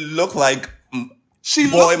and look like... She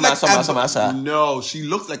Boy, looks like Masha. No, she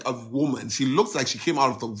looks like a woman. She looks like she came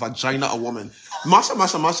out of the vagina a woman. Masha,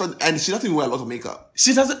 and she doesn't wear a lot of makeup.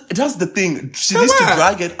 She doesn't... That's the thing. She Come needs to on.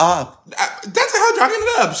 drag it up. That's her dragging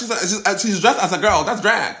it up. She's dressed as a girl. That's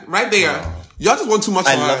drag right there. Y'all just want too much.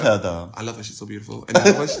 I of love her though. I love her. She's so beautiful. And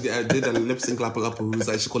then when she did a lip sync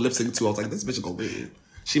Laparusa, she could lip sync too. I was like, this bitch is gonna win.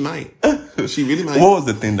 She might. She really might. What was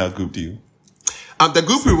the thing that grouped you? The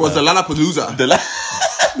group was the Lollapalooza.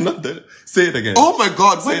 Not the... Say it again. Oh my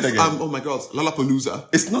God! Say it again. Oh my God! Lollapalooza.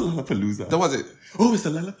 It's not Lollapalooza. That was it. Oh, it's the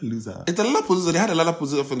Lollapalooza. It's the Lollapalooza. They had a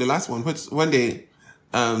Lollapalooza from the last one, which when they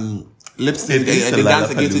lip sync It is and the they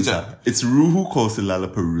dance against each other. Lollapalooza. It's Ruhu calls it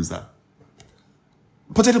Lollapalooza.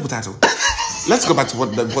 Potato. Let's go back to what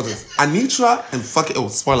is. Anitra and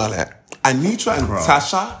spoiler alert. Anitra and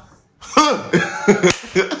Tasha.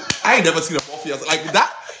 I ain't never seen a Morpheus like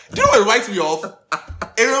that. Do you know what it reminds me of?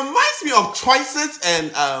 It reminds me of Choices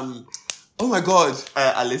and oh my God,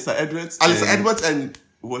 Alyssa Edwards. Edwards and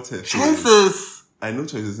What's her name? Choices. I know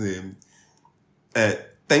Choices' name.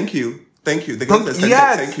 Thank you. The girl that said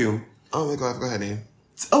Yes. thank you. Oh my God, I forgot her name.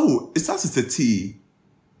 Oh, it starts with a T.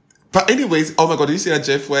 But anyways, oh my God, did you see that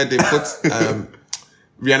GIF where they put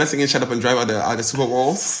Rihanna singing "Shut Up and Drive" at the Super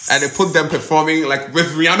Bowl, and they put them performing like with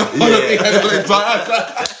Rihanna.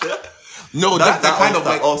 No, that's the kind of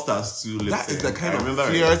like All Stars 2. that is the kind of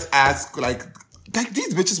fierce ass like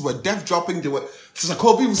these bitches were death dropping. They were Sasha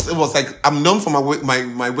Colby was like I'm known for my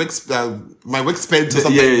wig spin or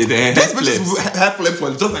something. Yeah, the hair These flips. bitches hair flips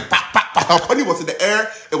were just like pop, pop, pop. Her pony was in the air.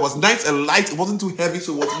 It was nice and light. It wasn't too heavy,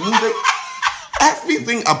 so it was moving.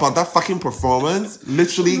 Everything about that fucking performance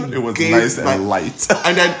literally It was gave, nice and light.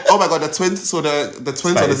 And then oh my God, the twins. So the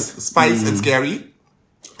twins are the Spice and Scary.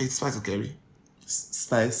 It's Spice and Scary.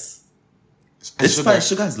 Spice. And It's Spice.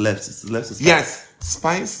 Sugar's left. It's left. Spice. Yes,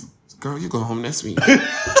 Spice. Girl, you go home next week.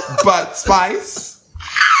 But Spice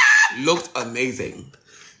looked amazing.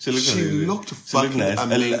 She looked fucking nice.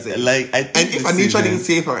 amazing. And if Anitra didn't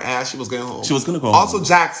save her ass, she was going home. She was gonna go Also, home.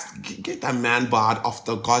 Jax, get that man bod off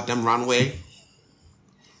the goddamn runway.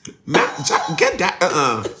 Man, get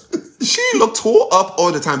that. She looked tore up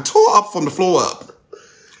all the time. Tore up from the floor up.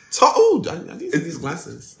 Oh, I need these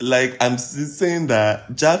glasses. Like, I'm saying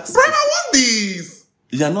that Jax... Brian, I want these.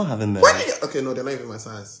 You're not having them. Okay, no, they're not even my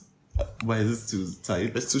size. Why is this too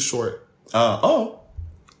tight? It's too short. Oh.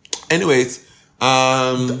 Anyways,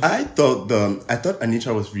 I thought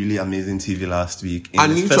Anitra was really amazing TV last week.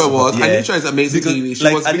 Anitra is amazing TV. She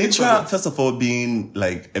was really Anitra, funny. first of all, being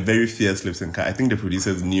like a very fierce lip syncer. I think the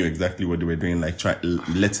producers knew exactly what they were doing, like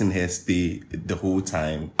letting her stay the whole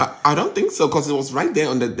time. I don't think so, because it was right there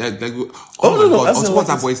on the no, what's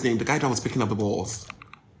that boy's name? The guy that was picking up the balls.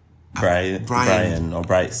 Brian or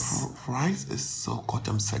Bryce. Bryce is so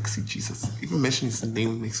goddamn sexy, Jesus. Even mentioning his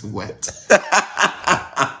name makes me wet.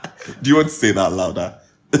 Do you want to say that louder?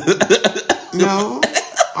 No,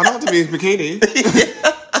 I don't want to be implicated.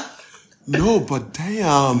 No, but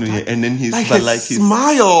damn. Yeah, and then his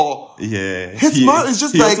smile. Yeah. His smile is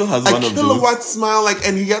just like a one kilowatt smile. Like,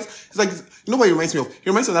 and it's like, you know what he reminds me of? He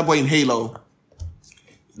reminds me of that boy in Halo.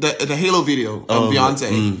 The Halo video of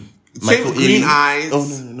Beyonce. Same green eyes. Oh,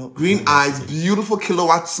 no. Green eyes, beautiful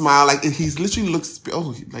kilowatt smile. Like, he's literally looks,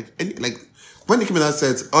 when he came in that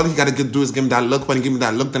set, all he gotta do is give him that look. When he give him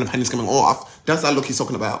that look, then the panties coming off. That's that look he's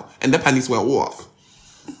talking about. And the panties were off.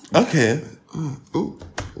 Okay. Ooh,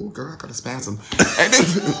 girl, I got a spasm.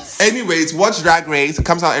 Anyways, watch Drag Race. It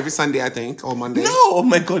comes out every Sunday, I think, or Monday. No, oh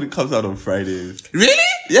my God, it comes out on Fridays. Really?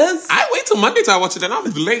 Yes. I wait till Monday to watch it, and I'm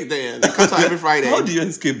late then. It comes out every Friday. How do you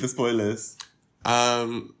escape the spoilers?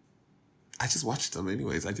 I just watched them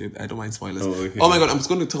anyways. I don't mind spoilers. Oh, okay. Oh my God, I'm just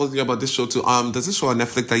going to tell you about this show too. There's this show on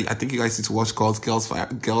Netflix that I think you guys need to watch called Girls Five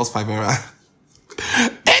Era.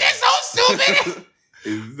 It is so stupid.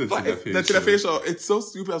 The Tina Fey show. It's so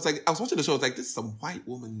stupid. I was watching the show. I was like, this is some white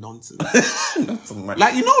woman nonsense.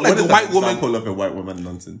 Like, you know, like the white woman. Example of a white woman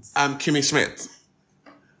nonsense. Kimmy Schmidt.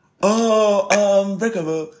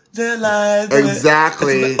 Breakable.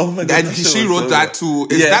 Exactly. Oh my God. And she wrote that too.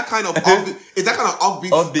 Is that kind of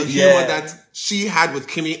offbeat humor that she had with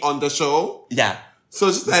Kimmy on the show? Yeah. So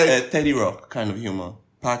it's just like 30 Rock kind of humor.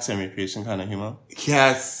 Parks and Recreation kind of humor.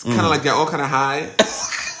 Yes. Kind of like they're all kind of high.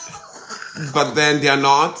 But then they're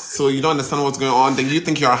not. So you don't understand what's going on. Then you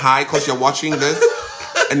think you're high because you're watching this.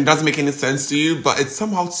 And it doesn't make any sense to you, but it's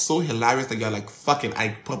somehow so hilarious that you're like, fucking,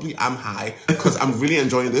 I probably am high because I'm really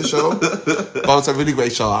enjoying this show. But it's a really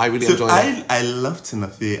great show. I really enjoy it. I love Tina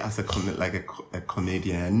Fey as a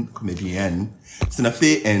comedian. Tina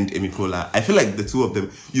Fey and Amy Poehler. I feel like the two of them,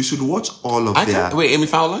 you should watch all of their... Wait, Amy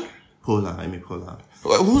Fowler? Amy Poehler.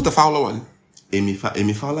 Who's the Fowler one? Amy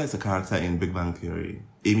Fowler is a character in Big Bang Theory.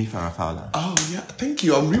 Amy Farrah Fowler. Oh, yeah. Thank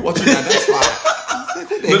you. I'm rewatching that. That's why.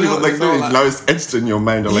 Now it's etched in your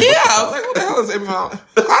mind. I was like, what the hell is Amy Fowler?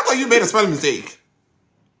 I thought you made a spelling mistake.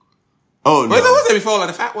 Oh, no. Wait, that was Amy Fowler,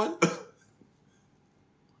 the fat one?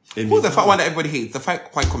 Who's the fat one that everybody hates? The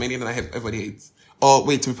fat white comedian that everybody hates? Oh,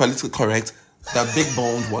 wait, to be politically correct, the big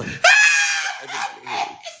boned one.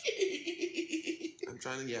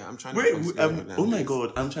 I'm trying to. Wait, oh my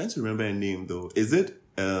God, I'm trying to remember her name though. Is it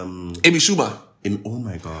Amy Schumer? Oh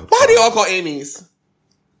my God. Why do you all call Amy's?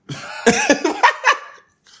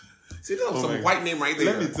 See, that's some white name right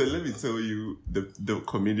there. Let me tell you the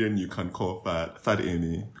comedian you can call Fat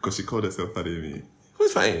Amy, because she called herself Fat Amy.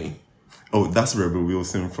 Who's Fat Amy? Oh, that's Rebel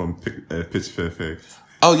Wilson from Pitch Perfect.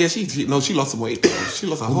 Oh yeah, she lost some weight. She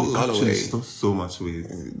lost a whole lot of weight. She lost so much weight.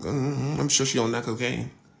 I'm sure she on that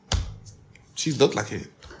cocaine. She looked like it.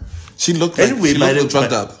 She looked like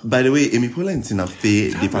drugged up. By the way, Amy Poehler and Tina Fey,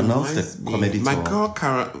 they've announced a comedy tour. My girl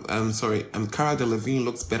Cara Delevingne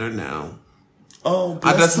looks better now. Oh,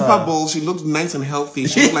 at the Super Bowl, she looked nice and healthy.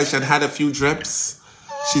 She looked like she had a few drips.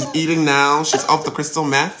 She's eating now. She's off the crystal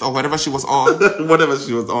meth or whatever she was on. Whatever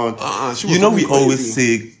she was on. We crazy. Always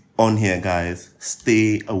say on here, guys,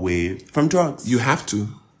 stay away from drugs. You have to.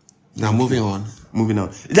 Now, moving on.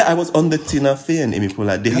 Yeah, I was on the Tina Fey and Amy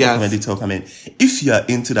Poehler. They had a comedy talk. I mean, if you are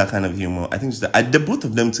into that kind of humor, I think the both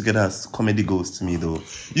of them together as comedy goes to me, though.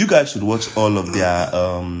 You guys should watch all of their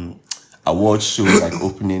award shows, like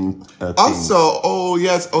opening also, oh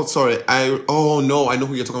yes, oh sorry, I know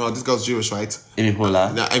who you're talking about. This girl's Jewish, right? Amy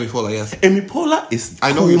Poehler. Yeah, Amy Poehler, yes. Amy Poehler is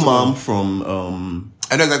cool mom from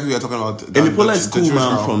I know exactly who you're talking about. Amy Poehler is cool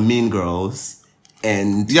mom from Mean Girls,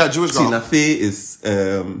 and Jewish girl. Tina Fey is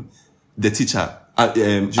the teacher.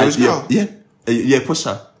 Jewish girl. Yeah,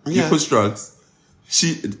 pusher. You push drugs.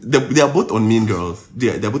 They are both on Mean Girls.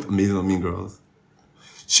 They're both amazing on Mean Girls.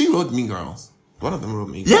 She wrote Mean Girls. One of them wrote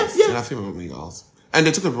Mean Girls. Yeah. Tina Fey wrote Mean Girls. And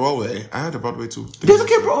they took it Broadway. I had a Broadway too. They took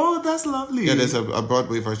it Broadway. Oh, that's lovely. Yeah, there's a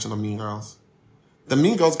Broadway version of Mean Girls. The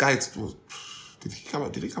Mean Girls guy, did he come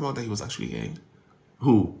out that he was actually gay?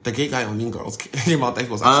 Who? The gay guy on Mean Girls came out that he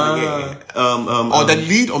was actually gay. Or the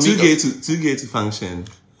lead on Mean Girls. Too gay to function.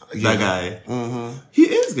 That guy. Mm-hmm. He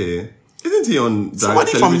is gay. Isn't he on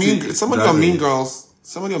somebody on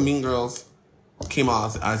Mean Girls came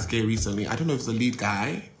out as gay recently. I don't know if it's the lead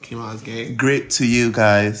guy came out as gay. Great to you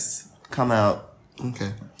guys. Come out.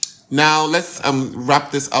 Okay. Now let's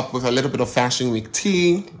wrap this up with a little bit of Fashion Week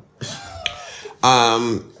tea.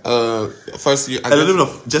 First, a little bit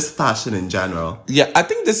of just fashion in general. Yeah, I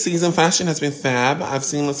think this season fashion has been fab. I've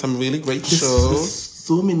seen some really great shows.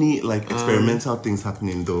 So many like experimental things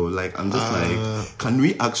happening though. Like I'm just like, can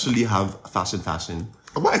we actually have fashion?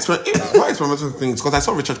 What experimental things? Because I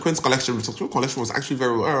saw Richard Quinn's collection. Richard Quinn's collection was actually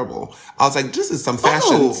very wearable. I was like, this is some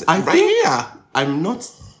fashion right here. I'm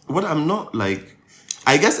not like,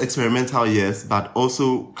 I guess experimental, yes, but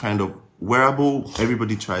also kind of wearable.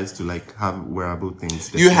 Everybody tries to like have wearable things.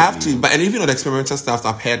 Definitely. You have to, but and even the experimental stuff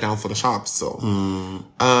are pared down for the shops. So,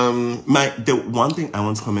 the one thing I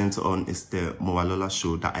want to comment on is the Moalola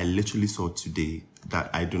show that I literally saw today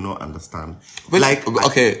that I do not understand.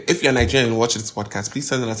 Okay, if you're Nigerian and watching this podcast, please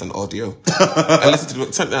send us an audio.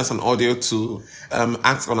 Send us an audio to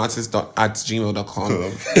askonartist@gmail.com.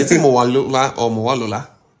 Is it Moalola or Moalola?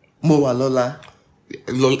 Moalola.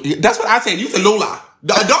 That's what I said. You said Lola.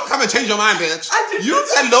 Don't come and change your mind, bitch. You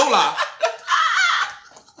said Lola.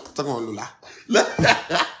 Talking about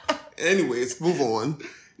Lola. Anyways, move on.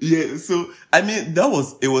 Yeah, so I mean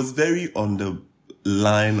it was very on the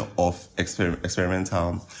line of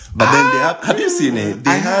experimental, but then they have you seen it?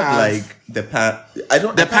 They have like the pants.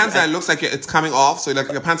 The pants that looks like it's coming off. So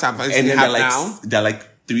like your pants are and then they're like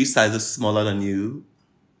 3 sizes smaller than you.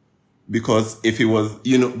 Because if it was,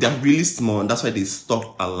 they're really small, and that's why they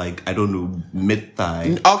stop at like, I don't know,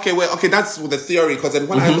 mid-thigh. Okay, that's the theory. Because then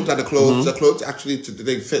when I looked at the clothes actually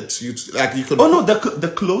they fit you. Like you could. Oh no, the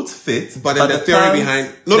clothes fit. But then the theory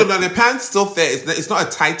behind no, the pants still fit. It's not a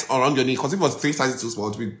tight around your knee. Because if it was 3 sizes too small,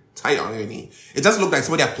 it would be tight on your knee. It just looked like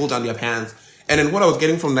somebody had pulled down their pants. And then what I was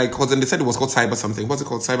getting from because then they said it was called Cyber something. What's it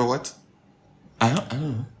called? Cyber what? I don't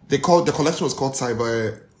know. The collection was called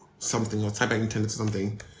Cyber something or Cyber Intended or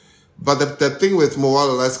something. But the thing with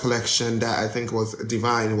Moalola's collection that I think was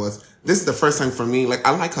divine was this is the first time for me. Like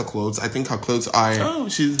I like her clothes. I think her clothes are. Oh,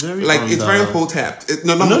 she's very like it's very hotep.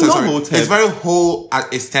 Hotep. It's very whole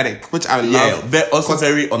aesthetic, which I love. Yeah, but also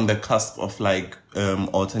very on the cusp of like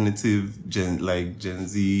alternative Gen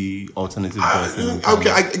Z alternative person. Okay,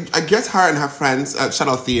 I guess her and her friends. Shout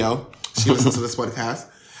out Theo. She listens to this podcast.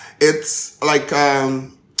 It's like her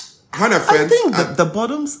and her friends. I think the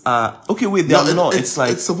bottoms are okay. Wait, they are not. It's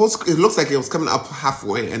like it looks like it was coming up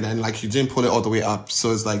halfway, and then like you didn't pull it all the way up.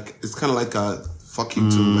 So it's like it's kind of like a fuck you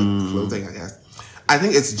to like clothing. I guess. I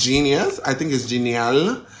think it's genius. I think it's genial.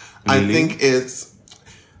 Really? I think it's.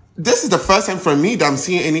 This is the first time for me that I'm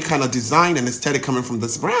seeing any kind of design and aesthetic coming from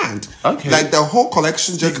this brand. Okay. Like the whole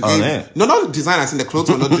collection just gave... No, not the design. I seen the clothes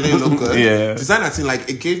didn't look good. Yeah. Design, I seen like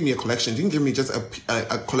it gave me a collection. It didn't give me just a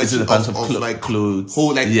collection of like clothes.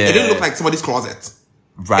 Whole like it didn't look like somebody's closet.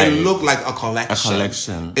 Right. It looked like a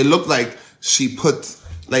collection. It looked like she put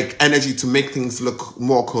like energy to make things look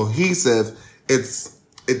more cohesive. It's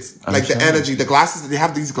like the energy, the glasses. They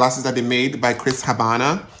have these glasses that they made by Chris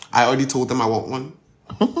Habana. I already told them I want one.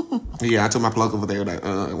 Yeah, I told my plug over there that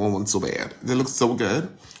I want one so bad. They look so good.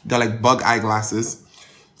 They're like bug eyeglasses.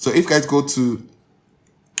 So if you guys go to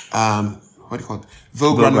what do you call it?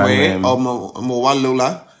 Vogue Runway or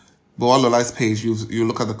Moalola's page, you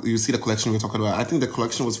look at you see the collection we're talking about. I think the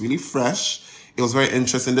collection was really fresh. It was very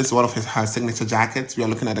interesting. This is one of her signature jackets. We are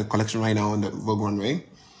looking at the collection right now on the Vogue Runway.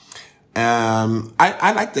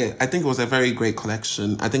 I liked it. I think it was a very great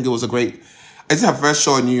collection. I think it was a great. Is it her first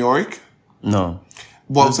show in New York? No.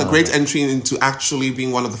 Well, it's a great entry into actually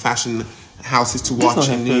being one of the fashion houses to watch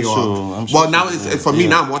in New York. Sure now for me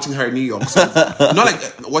now I'm watching her in New York. So not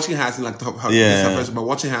like watching her as in like her first, but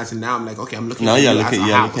watching her as in now I'm like, okay, I'm looking at her as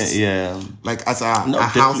a house. Like as a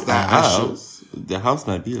house that the house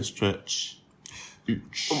might be a stretch.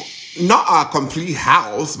 Not a complete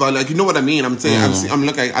house, but like you know what I mean. I'm saying I'm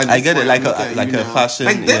looking. I get it, like a fashion.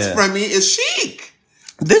 Like this for me is chic.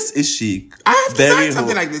 This is chic. I have designed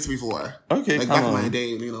something like this before. Okay, like back in my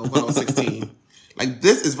day, when I was 16. Like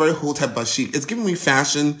this is very hotep but chic. It's giving me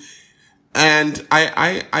fashion, and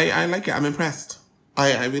I like it. I'm impressed.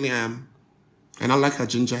 I really am, and I like her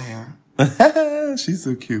ginger hair. She's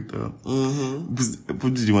so cute though. Mm-hmm.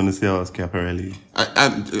 What did you want to say about Schiaparelli?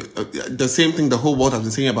 The same thing the whole world has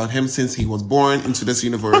been saying about him since he was born into this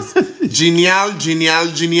universe. Genial.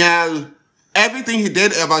 Everything he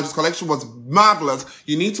did about his collection was marvelous.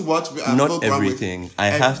 You need to watch. Not everything. I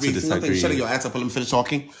have to disagree. Shut your ass up and let me finish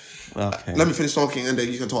talking. Okay. Let me finish talking and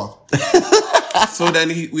then you can talk. So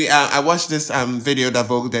then I watched this video that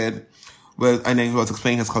Vogue did, and then he was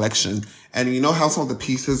explaining his collection. And you know how some of the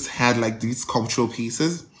pieces had like these sculptural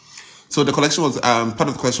pieces. So the collection was part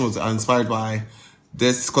of the collection was inspired by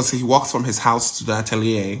this because he walks from his house to the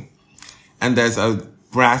atelier, and there's a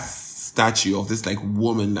brass statue of this like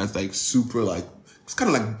woman that's like super like, it's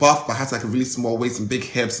kind of like buff but has like a really small waist and big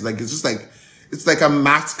hips. Like it's just like, it's like a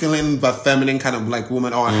masculine but feminine kind of like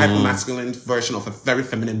woman, or a hyper masculine version of a very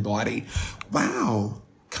feminine body. Wow.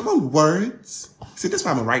 Come on, words. See, that's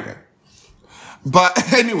why I'm a writer.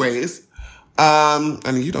 But anyways,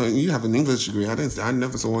 and you have an English degree. I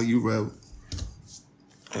never saw what you wrote.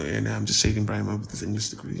 And I'm just shading Brian with this English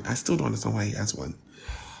degree. I still don't understand why he has one.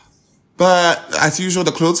 But as usual,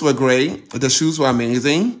 the clothes were great. The shoes were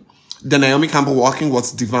amazing. The Naomi Campbell walking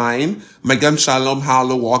was divine. Megan Shalom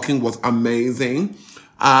Harlow walking was amazing.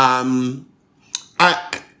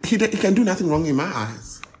 He can do nothing wrong in my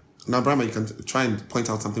eyes. Now, Brahma, you can try and point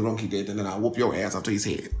out something wrong he did, and then I'll whoop your ass after he's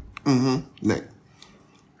here. Next.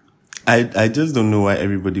 I just don't know why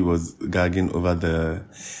everybody was gagging over the...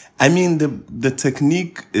 I mean, the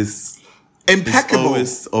technique is impeccable.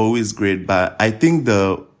 Is always great, but I think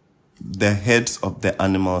the heads of the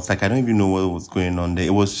animals, like I don't even know what was going on there.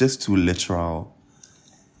 It was just too literal.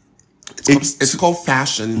 It's called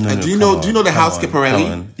fashion. Do you know the House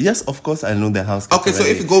Schiaparelli? Yes, of course I know the House Schiaparelli. Okay, so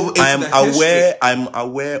if you go into I'm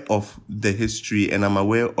aware of the history, and I'm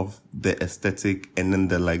aware of the aesthetic, and then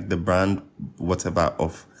the brand whatever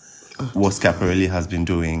of what Schiaparelli has been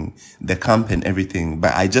doing, the camp and everything.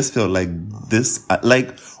 But I just felt like this,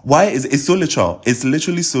 why is it's so literal? It's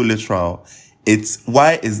literally so literal.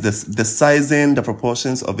 Why is this, the sizing, the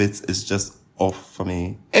proportions of it is just off for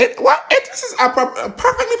me. This is a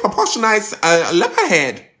perfectly proportionate leopard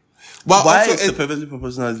head. Well, why also is the perfectly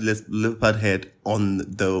proportionate leopard head on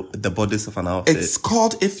the bodice of an outfit? It's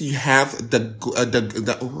called, if you have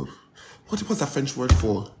what was that French word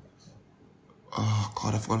for? Oh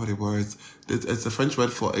God, I forgot what it was. It's a French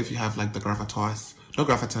word for if you have like the gravitas. Not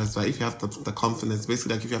gravitas, but if you have the confidence.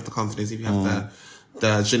 Basically, like if you have the confidence, if you have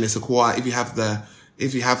the je ne sais quoi, if you have the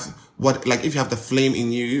flame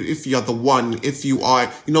in you, if you're the one, if you are,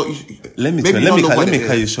 let me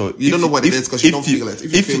cut you short. You don't know what it is because you don't feel it.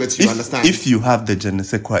 If you feel it, you understand. If you have the je ne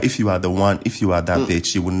sais quoi, if you are the one, if you are that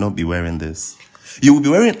bitch, you will not be wearing this. You will be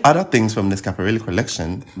wearing other things from the Schiaparelli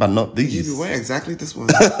collection, but not these. You will be wearing exactly this one.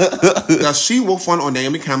 The she-wolf one on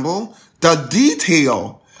Naomi Campbell, the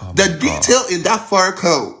detail in that fur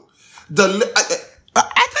coat, I tell you,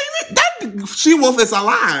 that she-wolf is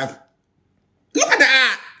alive. Look at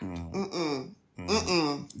that.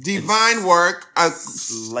 Divine work,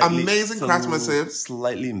 amazing craftsmanship.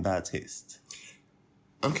 Slightly in bad taste.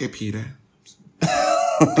 Okay, Peter.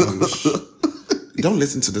 Don't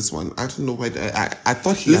listen to this one. I don't know why. I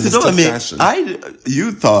thought he understood fashion. I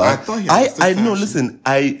thought he understood fashion. No, listen.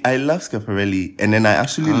 I love Schiaparelli, and then I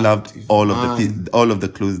actually loved all of the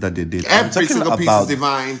clothes that they did. Every single piece is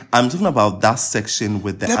divine. I'm talking about that section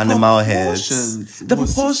with the animal heads. The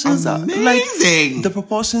proportions are amazing. The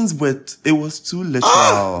proportions it was too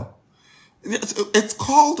literal. It's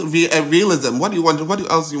called realism. What do you want? What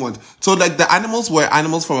else do you want? So, like, the animals were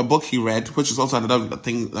animals from a book he read, which is also another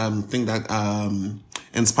thing that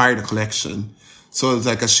inspired the collection. So it's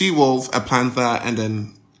like a she-wolf, a panther, and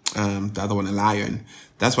then the other one, a lion.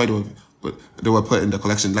 That's why they were put in the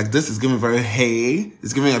collection. Like, this is giving very hay.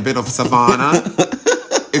 It's giving a bit of savannah.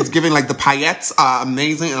 It's giving, like, the paillettes are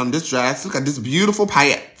amazing on this dress. Look at this beautiful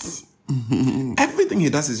paillettes. Everything he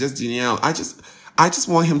does is just genial. I just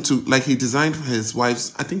want him to, like, he designed for his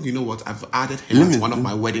wife's. I think, you know what? I've added him as one of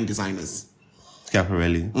my wedding designers.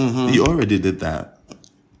 Schiaparelli. You already did that.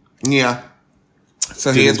 Yeah.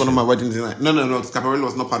 So he is one of my wedding designers. No. Schiaparelli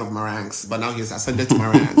was not part of my ranks, but now he's ascended to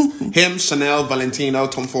my ranks. Him, Chanel, Valentino,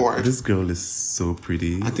 Tom Ford. This girl is so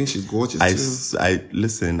pretty. I think she's gorgeous too.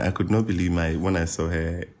 Listen, I could not believe when I saw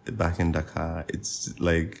her back in Dakar. It's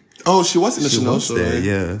like... Oh, she was in the Chanel show. There, right?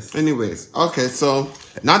 yes. Anyways, okay, so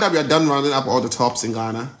now that we are done rounding up all the tops in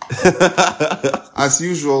Ghana, as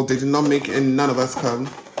usual, they did not make none of us come.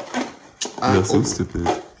 You're so stupid.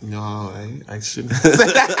 No, I shouldn't.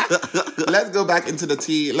 Let's go back into the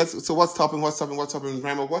tea. So what's topping?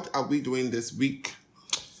 Grandma, what are we doing this week?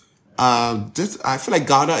 I feel like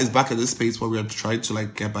Ghana is back in this space where we are trying to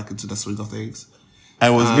like get back into the swing of things.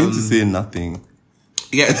 I was going to say nothing.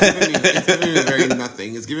 Yeah, it's giving me very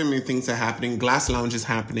nothing. It's giving me things are happening. Glass Lounge is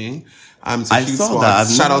happening. So I saw that.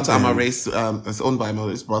 Shout out to Amarace. It's owned by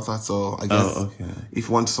Amarace's brother. So I guess if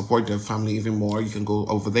you want to support their family even more, you can go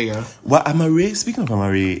over there. Well, Amarace, speaking of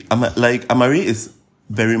Amarace, Amarace is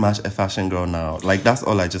very much a fashion girl now. Like, that's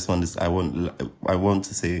all I just want to, I want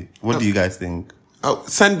to say. What do you guys think? Oh,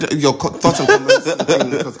 send your thoughts and comments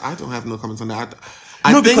because I don't have no comments on that.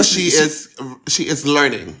 I think she is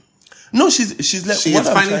learning. No, she is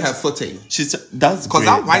finding her footing. That's because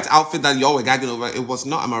that white outfit that y'all were gagging over, it was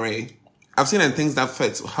not Amare. I've seen in things that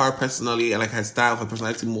fit her personally and like her style, her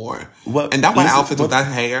personality more. And that one outfit with that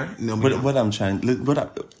hair. No,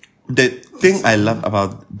 the thing I love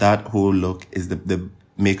about that whole look is the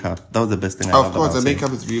makeup. That was the best thing I loved about it. Of course, the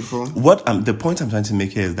makeup is beautiful. The point I'm trying to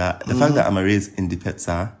make here is that the fact that Amare is in the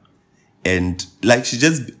Petsa, and like she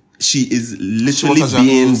is literally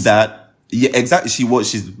being that. Yeah, exactly.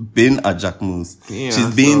 She's been a Jack Moose. Yeah,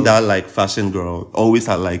 she's been that like fashion girl, always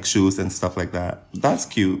at like shows and stuff like that. That's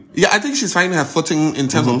cute. Yeah, I think she's finding her footing in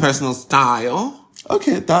terms of personal style.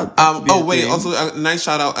 Okay, that. Also a nice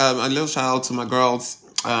shout out, a little shout out to my girls,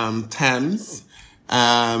 Thames,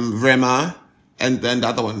 Rema, and then the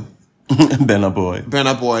other one, Burna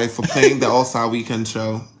Boy for playing the All-Star Weekend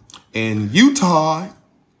show in Utah.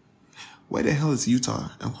 Where the hell is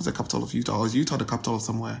Utah? And what's the capital of Utah? Or is Utah the capital of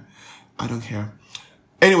somewhere? I don't care.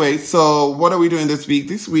 Anyway, so what are we doing this week?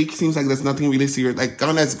 This week seems like there's nothing really serious. Like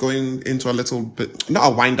Ghana is going into a little bit,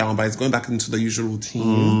 not a wind down, but it's going back into the usual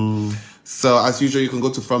routine. So as usual, you can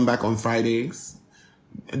go to From Back on Fridays.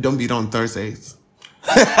 Don't be on Thursdays.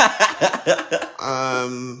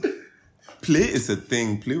 Play is a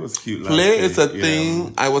thing. Play was cute. Play is a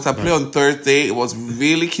thing. I was at Play on Thursday. It was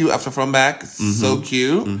really cute after From Back. So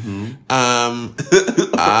cute. What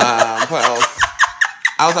else?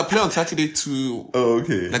 I was at Play on Saturday too. Oh,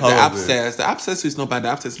 okay. Like the upstairs. The upstairs is not bad.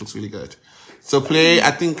 The upstairs looks really good. So Play,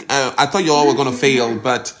 I think, I thought y'all were going to fail,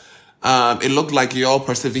 but it looked like y'all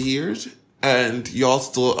persevered and y'all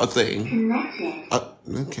still a thing.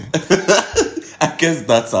 Okay. I guess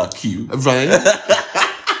that's our cue. Right?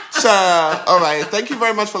 Sure. All right. Thank you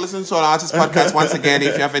very much for listening to our Artist Podcast once again.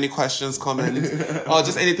 If you have any questions, comments, or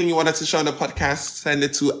just anything you wanted to share on the podcast, send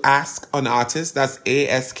it to Ask an Artist. That's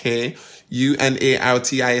ASKUNARTIST. You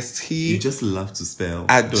just love to spell.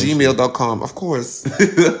 At gmail.com, of course.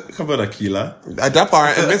 How about Akila? At that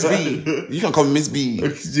part, and Miss B. You can call me Miss B.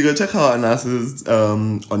 You can check out an artist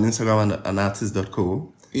on Instagram at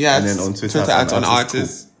anartist.co. Yes. And then on Twitter at an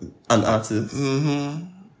artist. An artist.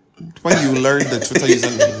 When you learn the Twitter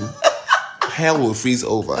username, hell will freeze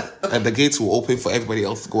over and the gates will open for everybody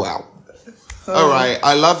else to go out. All right.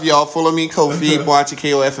 I love y'all. Follow me, Kofi, Boachi,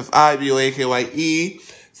 Koffi, BOAKYE.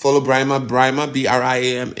 Follow Brima, BRIAMA.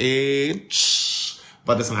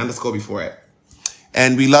 But there's an underscore before it.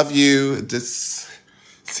 And we love you. Just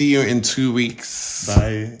see you in 2 weeks.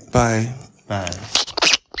 Bye. Bye. Bye.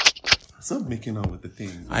 Stop making out with the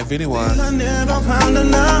thing. I really want. I never found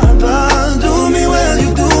another. Do me well,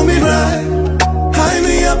 you do me right. High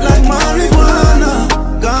me up like marijuana.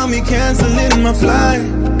 Got me canceling my flight.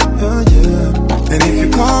 Yeah. And if you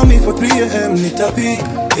call me for 3 a.m. nitapi.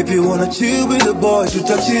 If you wanna chill with the boys, you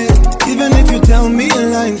touch it. Even if you tell me a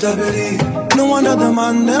line, I believe. No one other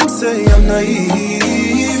man them say I'm naive.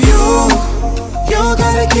 You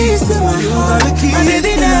got the keys to my heart. My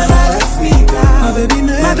baby never lets me down. My baby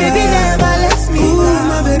never lets me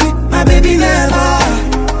down. My baby never.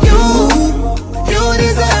 You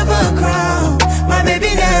deserve a crown. My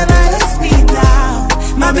baby never lets me down.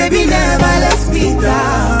 My baby never lets me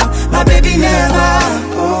down. My baby never.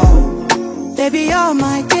 Oh. Baby, you're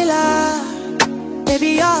my killer. Baby,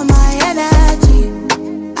 you're my energy.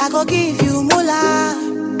 I go give you moolah.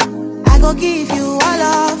 I go give you all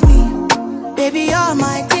of me. Baby, you're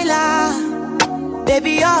my killer.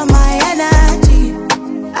 Baby, you're my energy.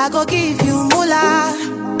 I go give you moolah.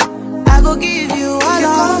 I go give you all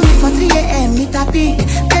of me. You call me for 3 a.m. nitapi.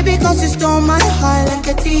 Baby, cause you stole my heart like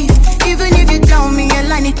a thief. Even if you tell me a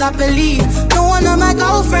lie, it I believe. No one of my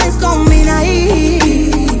girlfriends call me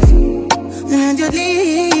naive. And you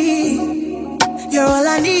need, you're all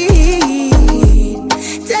I need.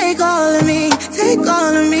 Take all of me,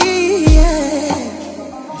 yeah.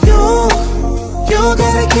 You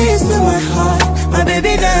got the keys to my heart. My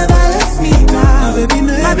baby never lets me down. My baby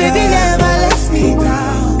never